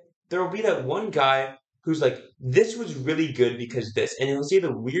 But there will be that one guy who's like, this was really good because this, and you'll see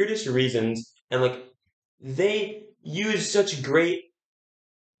the weirdest reasons, and like they use such great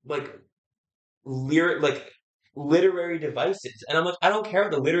like literary devices. And I'm like, I don't care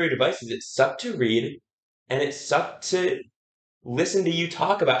about the literary devices. It sucked to read, and it sucked to listen to you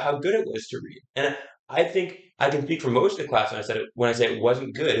talk about how good it was to read. And I think I can speak for most of the class when I say it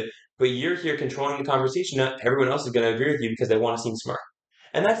wasn't good, but you're here controlling the conversation. Not everyone else is going to agree with you because they want to seem smart.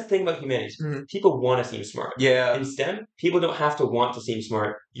 And that's the thing about humanities. Mhm. People want to seem smart. Yeah. In STEM, people don't have to want to seem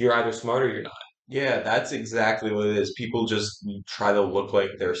smart. You're either smart or you're not. Yeah, that's exactly what it is. People just try to look like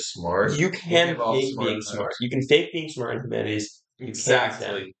they're smart. You They can give off fake smart being vibes. smart. You can fake being smart in humanities. You can't in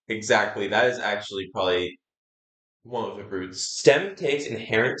STEM. Exactly. That is actually probably one of the roots. STEM takes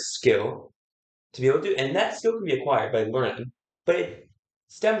inherent skill to be able to, and that skill can be acquired by learning, but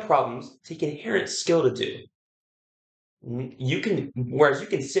STEM problems take inherent skill to do. Whereas you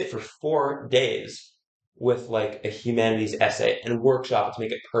can sit for 4 days with like a humanities essay and workshop it to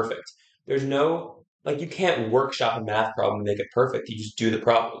make it perfect. There's no, you can't workshop a math problem and make it perfect. You just do the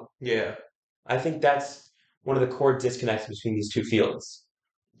problem. Yeah. I think that's one of the core disconnects between these two fields.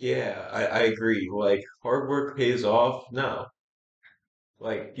 Yeah, I agree. Like, hard work pays off. No.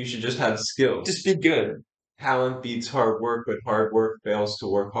 Like, you should just have skills. Just be good. Talent beats hard work, but hard work fails to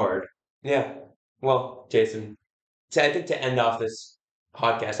work hard. Yeah. Well, Jason, I think to end off this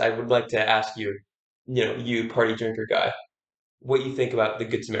podcast, I would like to ask you, you party drinker guy, what you think about the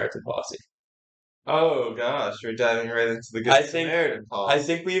Good Samaritan policy. Oh gosh, we're diving right into the Good Samaritan policy. I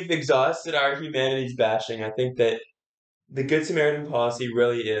think we've exhausted our humanities bashing. I think that the Good Samaritan policy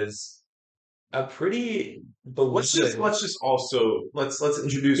really is a pretty Let's just also let's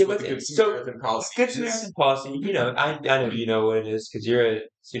introduce what the Good Samaritan policy is. Good Samaritan policy, I know you know what it is because you're a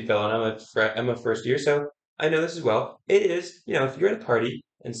student fellow and I'm a first year, so I know this as well. It is, if you're at a party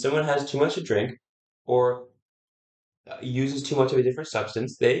and someone has too much to drink or uses too much of a different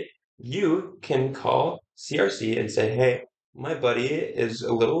substance, you can call CRC and say, "Hey, my buddy is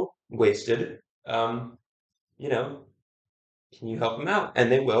a little wasted. Um, you know, can you help him out?"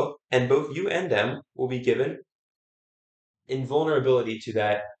 And they will, and both you and them will be given invulnerability to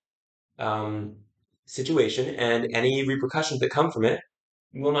that um, situation, and any repercussions that come from it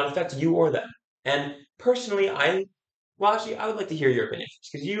will not affect you or them. And personally, well, actually, I would like to hear your opinion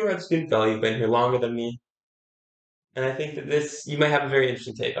because you are the student fellow. You've been here longer than me, and I think that you might have a very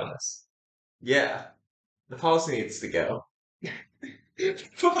interesting take on this. Yeah, the policy needs to go.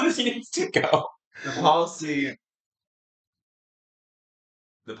 Policy needs to go. The policy,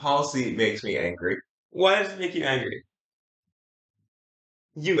 the policy makes me angry. Why does it make you angry?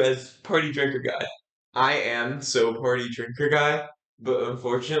 You as party drinker guy. I am so party drinker guy, but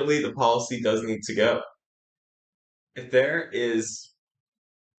unfortunately, the policy does need to go. If there is,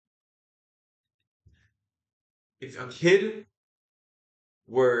 if a kid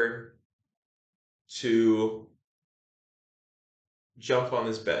were to jump on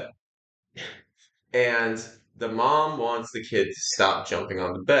his bed and the mom wants the kid to stop jumping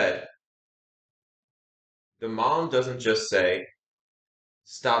on the bed, the mom doesn't just say,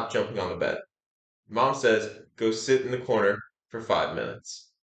 stop jumping on the bed. Mom says, go sit in the corner for 5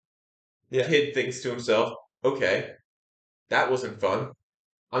 minutes. Yeah. Kid thinks to himself, okay, that wasn't fun.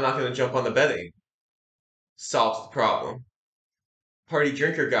 I'm not going to jump on the bed anymore. Solves the problem. Party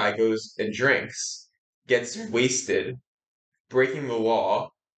drinker guy goes and drinks, gets wasted, breaking the law.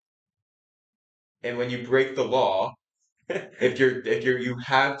 And when you break the law, if you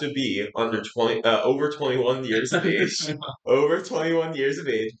have to be over 21 years of age, over 21 years of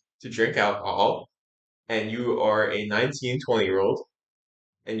age to drink alcohol, and you are a 19, 20-year-old,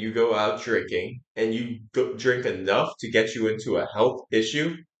 and you go out drinking, and you drink enough to get you into a health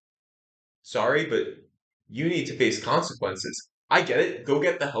issue, sorry, but you need to face consequences. I get it. Go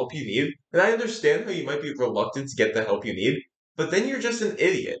get the help you need. And I understand how you might be reluctant to get the help you need, but then you're just an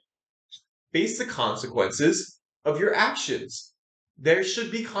idiot. Face the consequences of your actions. There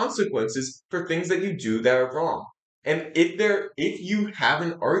should be consequences for things that you do that are wrong. And if you have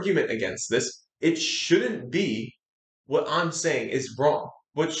an argument against this, it shouldn't be what I'm saying is wrong.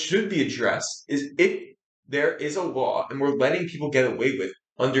 What should be addressed is if there is a law and we're letting people get away with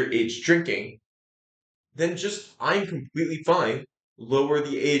underage drinking, then just I'm completely fine. Lower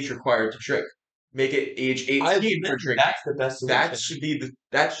the age required to drink. Make it age 18 for drinking. That's the best solution.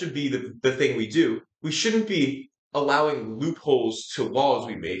 That should be the thing we do. We shouldn't be allowing loopholes to laws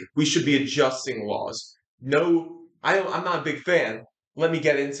we make. We should be adjusting laws. No, I'm not a big fan. Let me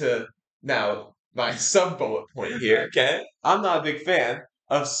get into now my sub bullet point here. Okay. I'm not a big fan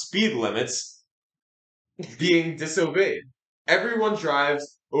of speed limits being disobeyed. Everyone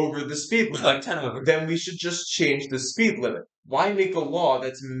drives over the speed limit. Like 10 over. Then we should just change the speed limit. Why make a law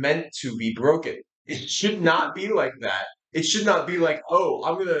that's meant to be broken? It should not be like that. It should not be like, oh,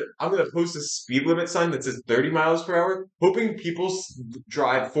 I'm gonna post a speed limit sign that says 30 miles per hour, hoping people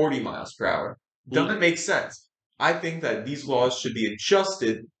drive 40 miles per hour. Doesn't make sense. I think that these laws should be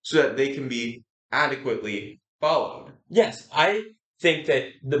adjusted so that they can be adequately followed. Yes, I think that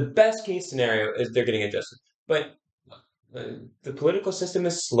the best case scenario is they're getting adjusted. But the political system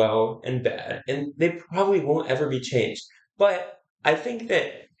is slow and bad, and they probably won't ever be changed. But I think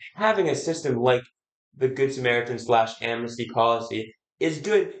that having a system like the Good Samaritan / amnesty policy is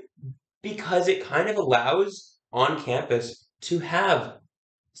good because it kind of allows on campus to have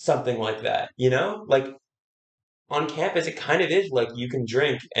something like that, Like on campus, it kind of is like you can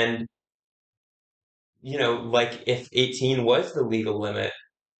drink and, like if 18 was the legal limit.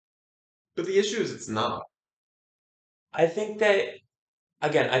 But the issue is it's not. I think that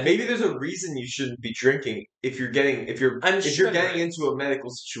again, maybe there's a reason you shouldn't be drinking if you're getting you're getting into a medical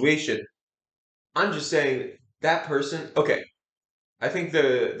situation. I'm just saying that person. Okay, I think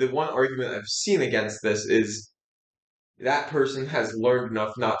the one argument I've seen against this is that person has learned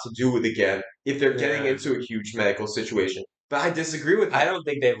enough not to do it again if they're getting into a huge medical situation. But I disagree with that. I don't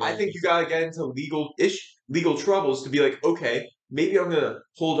think I think you gotta get into legal troubles to be like, okay, maybe I'm gonna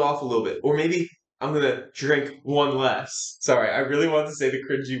hold off a little bit, or maybe I'm gonna drink one less. Sorry, I really wanted to say the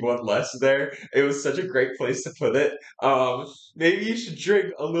cringy one less there. It was such a great place to put it. Maybe you should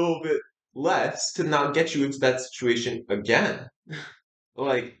drink a little bit less to not get you into that situation again.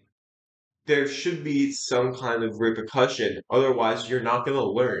 Like, there should be some kind of repercussion. Otherwise, you're not gonna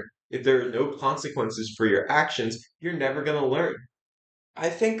learn. If there are no consequences for your actions, you're never gonna learn. I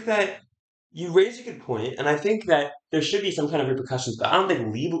think that you raise a good point, and I think that there should be some kind of repercussions, but I don't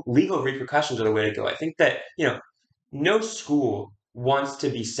think legal repercussions are the way to go. I think that, no school wants to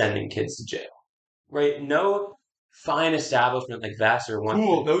be sending kids to jail, right? No fine establishment like Vassar wants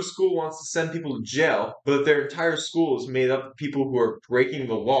Cool. to. No school wants to send people to jail, but if their entire school is made up of people who are breaking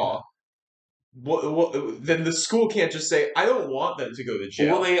the law, then the school can't just say, "I don't want them to go to Well,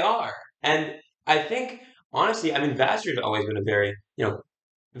 jail." they are. And I think, honestly, I mean, Vassar has always been a very,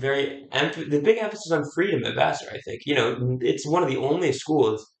 the big emphasis on freedom at Vassar, I think. It's one of the only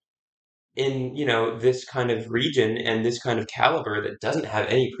schools in, this kind of region and this kind of caliber that doesn't have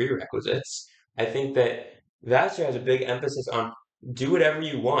any prerequisites. I think that Vassar has a big emphasis on do whatever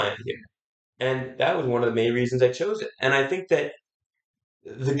you want here. And that was one of the main reasons I chose it. And I think that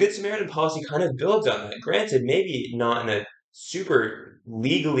the Good Samaritan policy kind of builds on that. Granted, maybe not in a super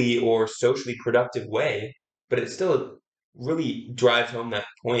legally or socially productive way, but it still really drives home that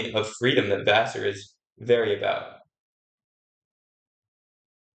point of freedom that Vassar is very about.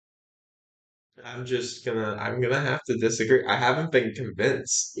 I'm gonna have to disagree. I haven't been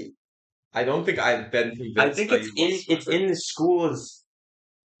convinced. I don't think I've been I convinced think by it's you in it's whatsoever. in the school's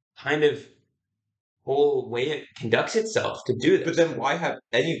kind of whole way it conducts itself to do But this. then why have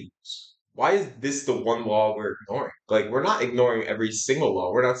any rules? Why is this the one law we're ignoring? Like, we're not ignoring every single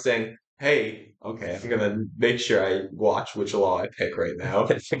law. We're not saying, hey, okay, I'm gonna make sure I watch which law I pick right now.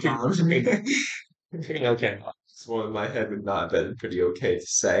 Okay. This one in my head would not have been pretty okay to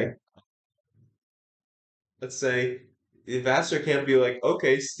say. Let's say if Vassar can't be like,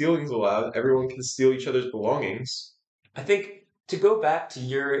 okay, stealing's allowed, everyone can steal each other's belongings. I think to go back to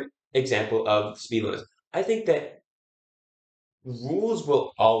your example of speed limits, I think that rules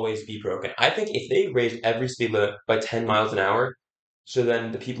will always be broken. I think if they raised every speed limit by 10 miles an hour, so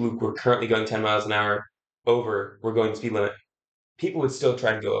then the people who were currently going 10 miles an hour over were going the speed limit, people would still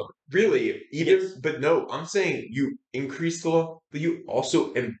try and go over. Really, Yes. but no, I'm saying you increase the law, but you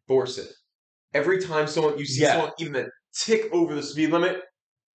also enforce it. Every time you see Yeah. someone even a tick over the speed limit,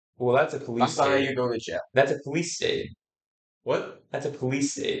 Well, that's a police bye, state. you're going to jail. That's a police state. What? That's a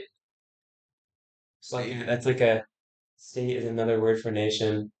police state. State? That's like a state is another word for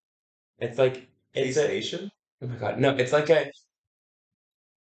nation. It's like it's Police a nation? oh my God. No, it's like a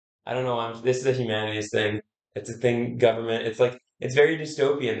I don't know. This is a humanities thing. It's a thing, government. It's like, it's very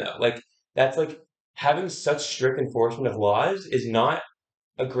dystopian though. Like, that's like having such strict enforcement of laws is not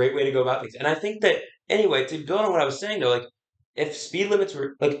a great way to go about things. And I think that, anyway, to build on what I was saying though, like, if speed limits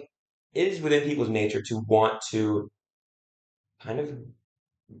were, like, it is within people's nature to want to kind of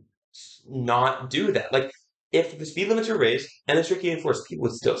not do that. Like, if the speed limits were raised and then strictly enforced, people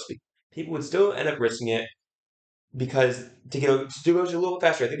would still speed. People would still end up risking it because to go just a little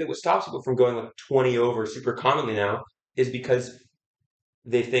faster, I think that what stops people from going like 20 over super commonly now is because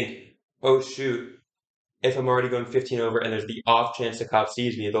they think, oh shoot, if I'm already going 15 over and there's the off chance the cop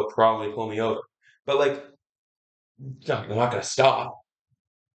sees me, they'll probably pull me over. But like, no, they're not going to stop.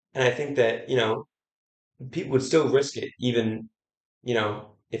 And I think that, people would still risk it even,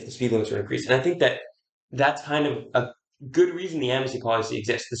 if the speed limits were increased. And I think that that's kind of a good reason the amnesty policy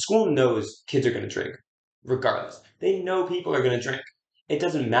exists. The school knows kids are going to drink, regardless. They know people are going to drink. It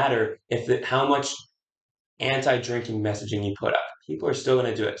doesn't matter how much anti-drinking messaging you put up. People are still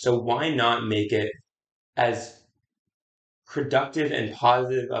going to do it. So why not make it as productive and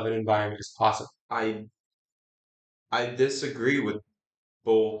positive of an environment as possible? I I disagree with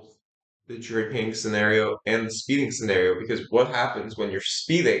both the drinking scenario and the speeding scenario because what happens when you're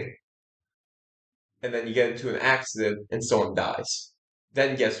speeding and then you get into an accident and someone dies?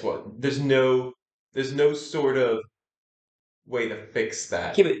 Then guess what? There's no sort of way to fix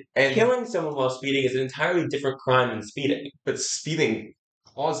that. Okay, but And killing someone while speeding is an entirely different crime than speeding. but speeding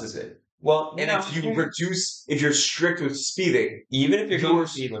causes it. Well, And no, if you're strict with speeding, even if you're going the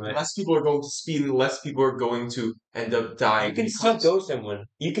speed limit, less people are going to speed and less people are going to end up dying. you can still because go someone.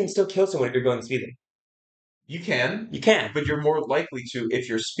 You can still kill someone if you're going the speed limit. you can, You can. but you're more likely to if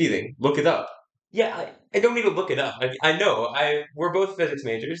you're speeding. Look it up. Yeah, I don't need to look it up. I know. We're both physics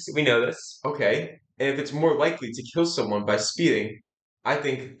majors. We know this. Okay. And if it's more likely to kill someone by speeding, I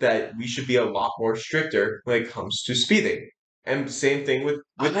think that we should be a lot more stricter when it comes to speeding. And same thing with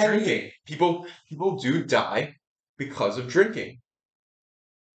drinking. People do die because of drinking.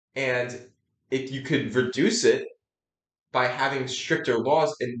 And if you could reduce it by having stricter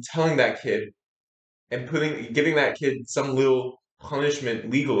laws and telling that kid and giving that kid some little punishment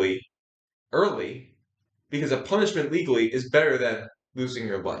legally early, because a punishment legally is better than losing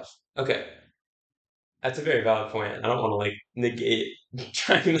your life. Okay, that's a very valid point. I don't want to like negate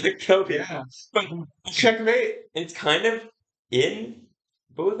trying to kill people, Yeah. but Checkmate. it's kind of in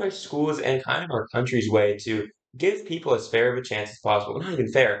both our schools and kind of our country's way to give people as fair of a chance as possible. Not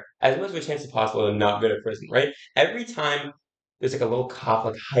even fair, as much of a chance as possible to not go to prison, right? Every time there's like a little cop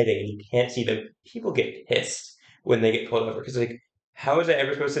like hiding and you can't see them, people get pissed when they get pulled over because like, how is I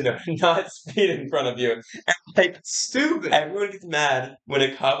ever supposed to know to not speed in front of you? And like, Stupid. everyone gets mad when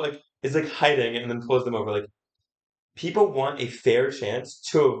a cop like is like hiding and then pulls them over. Like, people want a fair chance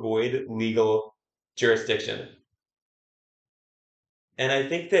to avoid legal jurisdiction. And I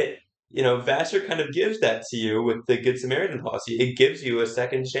think that, Vassar kind of gives that to you with the Good Samaritan policy. It gives you a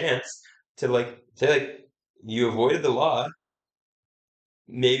second chance to like say like you avoided the law.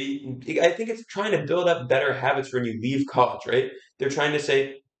 Maybe I think it's trying to build up better habits when you leave college, right? They're trying to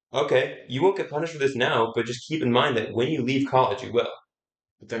say, okay, you won't get punished for this now, but just keep in mind that when you leave college, you will.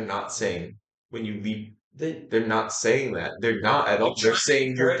 But they're not saying when you leave. They, They're not saying that. They're not at all. They're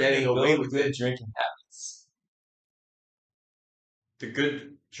saying you're getting away with good it. drinking habits. The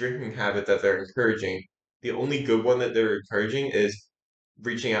good drinking habit that they're encouraging, the only good one that they're encouraging is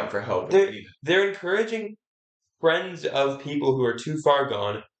reaching out for help. They're encouraging friends of people who are too far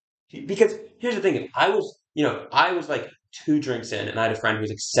gone. Because here's the thing, if I was like 2 drinks in and I had a friend who was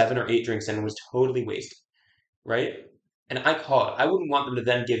like 7 or 8 drinks in and was totally wasted, right? And I called. I wouldn't want them to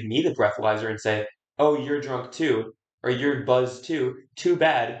then give me the breathalyzer and say, oh, you're drunk too, or you're buzzed too. Too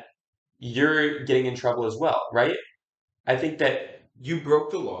bad. You're getting in trouble as well, right? I think that You broke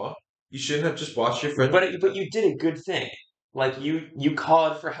the law. You shouldn't have just watched your friend. but you did a good thing. Like you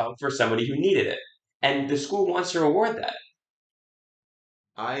called for help for somebody who needed it. And the school wants to reward that.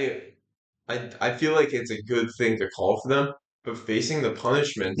 I, I feel like it's a good thing to call for them, but facing the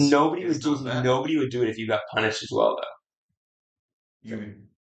punishments is not bad. Nobody would do it if you got punished as well, though. You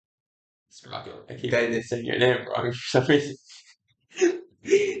Sprocket. I keep then saying your name wrong for some reason.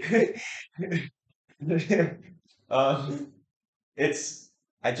 um, it's.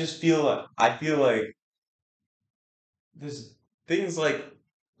 I feel like there's things like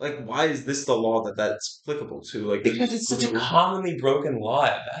why is this the law that's applicable to? Like Because it's such a commonly broken law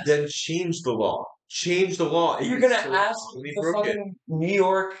at best. then change the law. Change the law. You're gonna ask the fucking New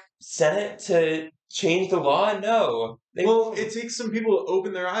York Senate to change the law? No. Well, it takes some people to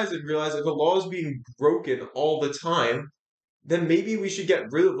open their eyes and realize that the law is being broken all the time. Then maybe we should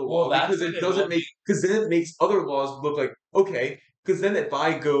get rid of the law because it doesn't make because then it makes other laws look like okay. Because then if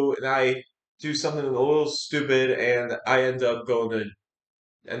I go and I do something a little stupid and I end up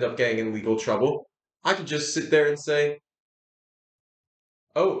getting in legal trouble, I could just sit there and say,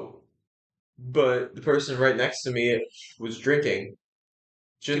 "Oh, but the person right next to me was drinking.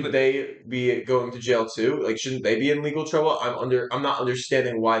 Shouldn't they be going to jail too? Like, shouldn't they be in legal trouble? I'm not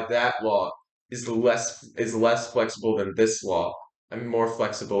understanding why that law is less flexible than this law. I'm more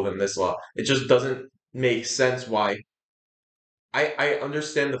flexible than this law. It just doesn't make sense why. I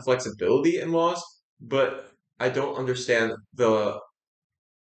understand the flexibility in laws, but I don't understand the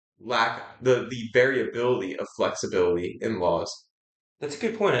variability of flexibility in laws. That's a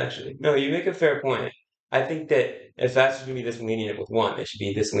good point, actually. No, you make a fair point. I think that if that's going to be this lenient with one, it should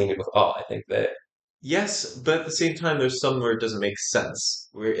be this lenient with all. I think that Yes, but at the same time, there's some where it doesn't make sense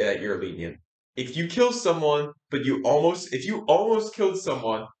where you're lenient. If you kill someone, but if you almost killed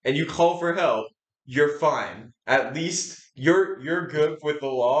someone and you call for help, you're fine. At least you're good with the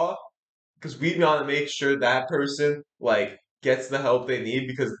law because we gotta make sure that person like gets the help they need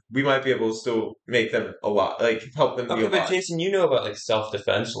because we might be able to still make them a lot like help them be okay, but alive. Jason, you know about like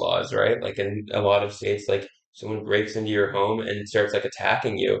self-defense laws, right? Like in a lot of states, like someone breaks into your home and starts like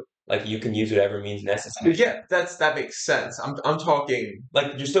attacking you, like you can use whatever means necessary. Yeah, that makes sense. I'm talking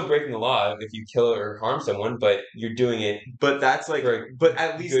Like you're still breaking the law if you kill or harm someone, but you're doing it but that's like for a but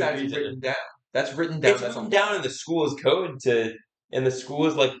at least good that's reason. written down. That's written down. It's written down in the school's code in the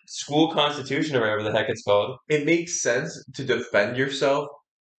school's like school constitution or whatever the heck it's called. It makes sense to defend yourself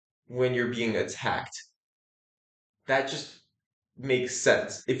when you're being attacked. That just makes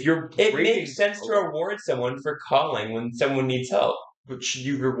sense. If you're It breaking makes sense to reward someone for calling when someone needs help. but should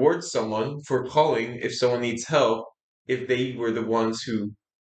you reward someone for calling if someone needs help if they were the ones who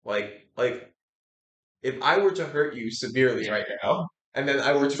like if I were to hurt you severely right now and then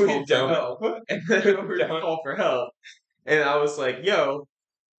I were to call for help and then I were to call for help and I was like, yo,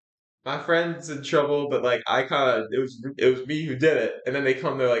 my friend's in trouble, but like I kind of it was me who did it, and then they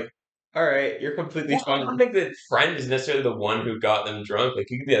come, they're like, all right, you're completely I fine. don't think the friend is necessarily the one who got them drunk. Like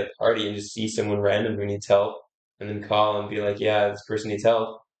you could be at a party and just see someone random who needs help, and then call and be like, "Yeah, this person needs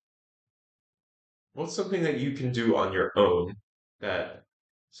help." What's something that you can do on your own that?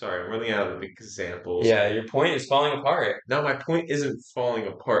 Sorry, I'm running out of examples. Yeah, your point is falling apart. Now my point isn't falling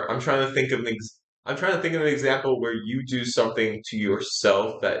apart. I'm trying to think of things. I'm trying to think of an example where you do something to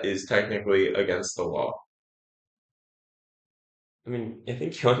yourself that is technically against the law. I mean, I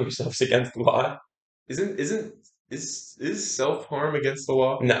think killing yourself is against the law. Isn't is self-harm against the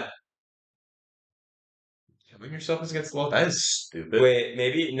law? No. Killing yourself is against the law? That is stupid. Wait,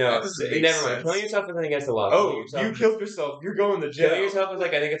 maybe no. That doesn't make Never mind. Killing sense. yourself isn't against the law. Killing Oh, yourself, you killed yourself. You're going to killing jail. yourself is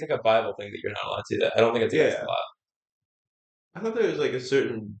like I think it's like a Bible thing that you're not allowed to do that. I don't think it's against the Yeah. law. I thought there was like a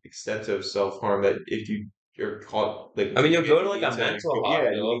certain extent of self-harm that if you're caught like I mean, you'll you go to like a need mental yeah, you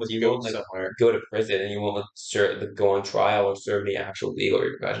hospital, need but to you go won't like somewhere. go to prison, and you won't go on trial or serve any actual legal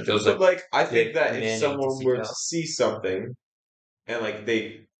repercussions. It was But like like I they think that if mandate to someone seek were to help. see something and like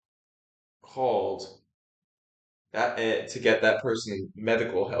they called that to get that person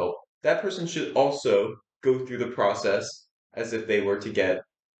medical help, that person should also go through the process as if they were to get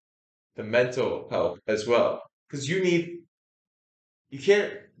the mental help as well. Because you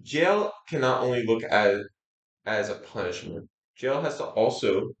can't, jail cannot only look at it as a punishment. Jail has to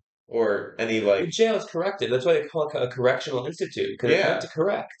also, or any Well, like, jail is corrected. That's why they call it a correctional institute because it's meant yeah, to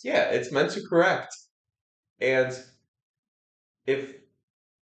correct. yeah, it's meant to correct. And if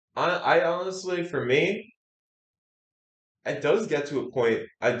I honestly, for me, it does get to a point,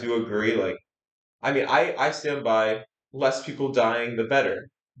 I do agree, like, I mean, I stand by less people dying, the better.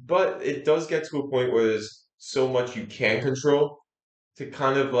 But it does get to a point where there's so much you can control to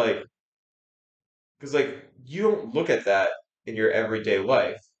kind of like, because like you don't look at that in your everyday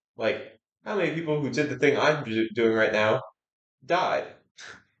life. Like, how many people who did the thing I'm doing right now died?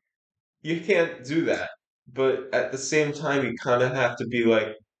 You can't do that. But at the same time, you kind of have to be like,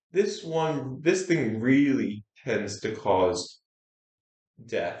 this thing really tends to cause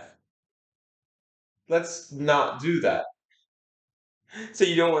death. Let's not do that. So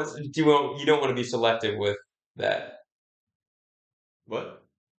you don't want to be selective with that. What?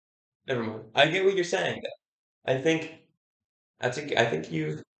 Never mind. I get what you're saying. Though. I think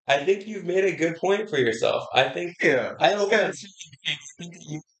you've made a good point for yourself. Yeah. I don't want Yeah. to say anything. I think that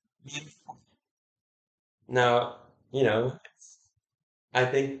you now, you know, I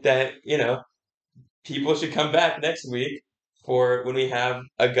think that, people should come back next week for when we have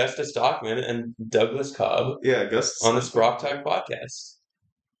Augusta Stockman and Douglas Cobb Yeah, Gus. on the Sprock Talk podcast.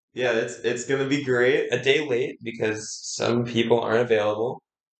 Yeah, it's gonna be great. A day late because some people aren't available.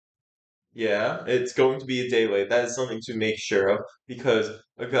 Yeah, it's going to be a day late. That is something to make sure of because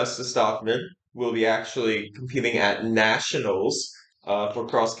Augusta Stockman will be actually competing at nationals for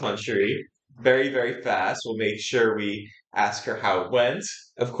cross country very, very fast. We'll make sure we ask her how it went.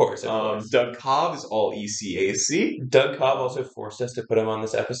 Of course, of course. Doug Cobb is all ECAC. Doug Cobb also forced us to put him on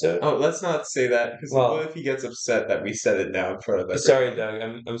this episode. Oh, let's not say that because what Well, if he gets upset that we said it now in front of sorry, everyone?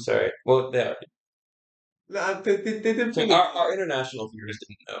 Doug. I'm sorry. Well, Nah, they did so pretty our international viewers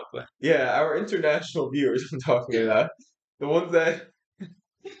didn't know, but yeah, our international viewers I'm talking about. The ones that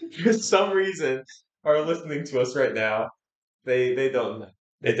for some reason are listening to us right now. They don't know.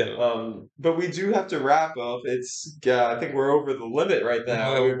 they didn't. But we do have to wrap up. It's yeah, I think we're over the limit right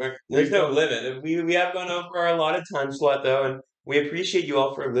now. There's We've no gone limit. We have gone over our allotted time slot though, and we appreciate you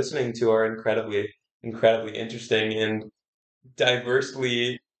all for listening to our incredibly interesting and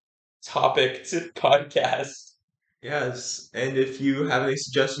diversely topicked podcast. yes. And if you have any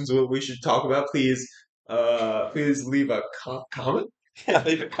suggestions of what we should talk about, please leave a comment, Yeah,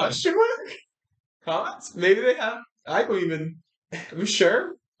 leave a comment. question mark, comments. Maybe they have. I don't even. I'm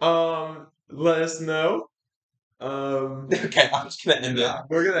sure. Let us know. Okay, I'm just gonna end it. Yeah,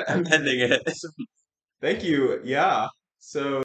 we're gonna I'm end. ending it. Thank you. Yeah. So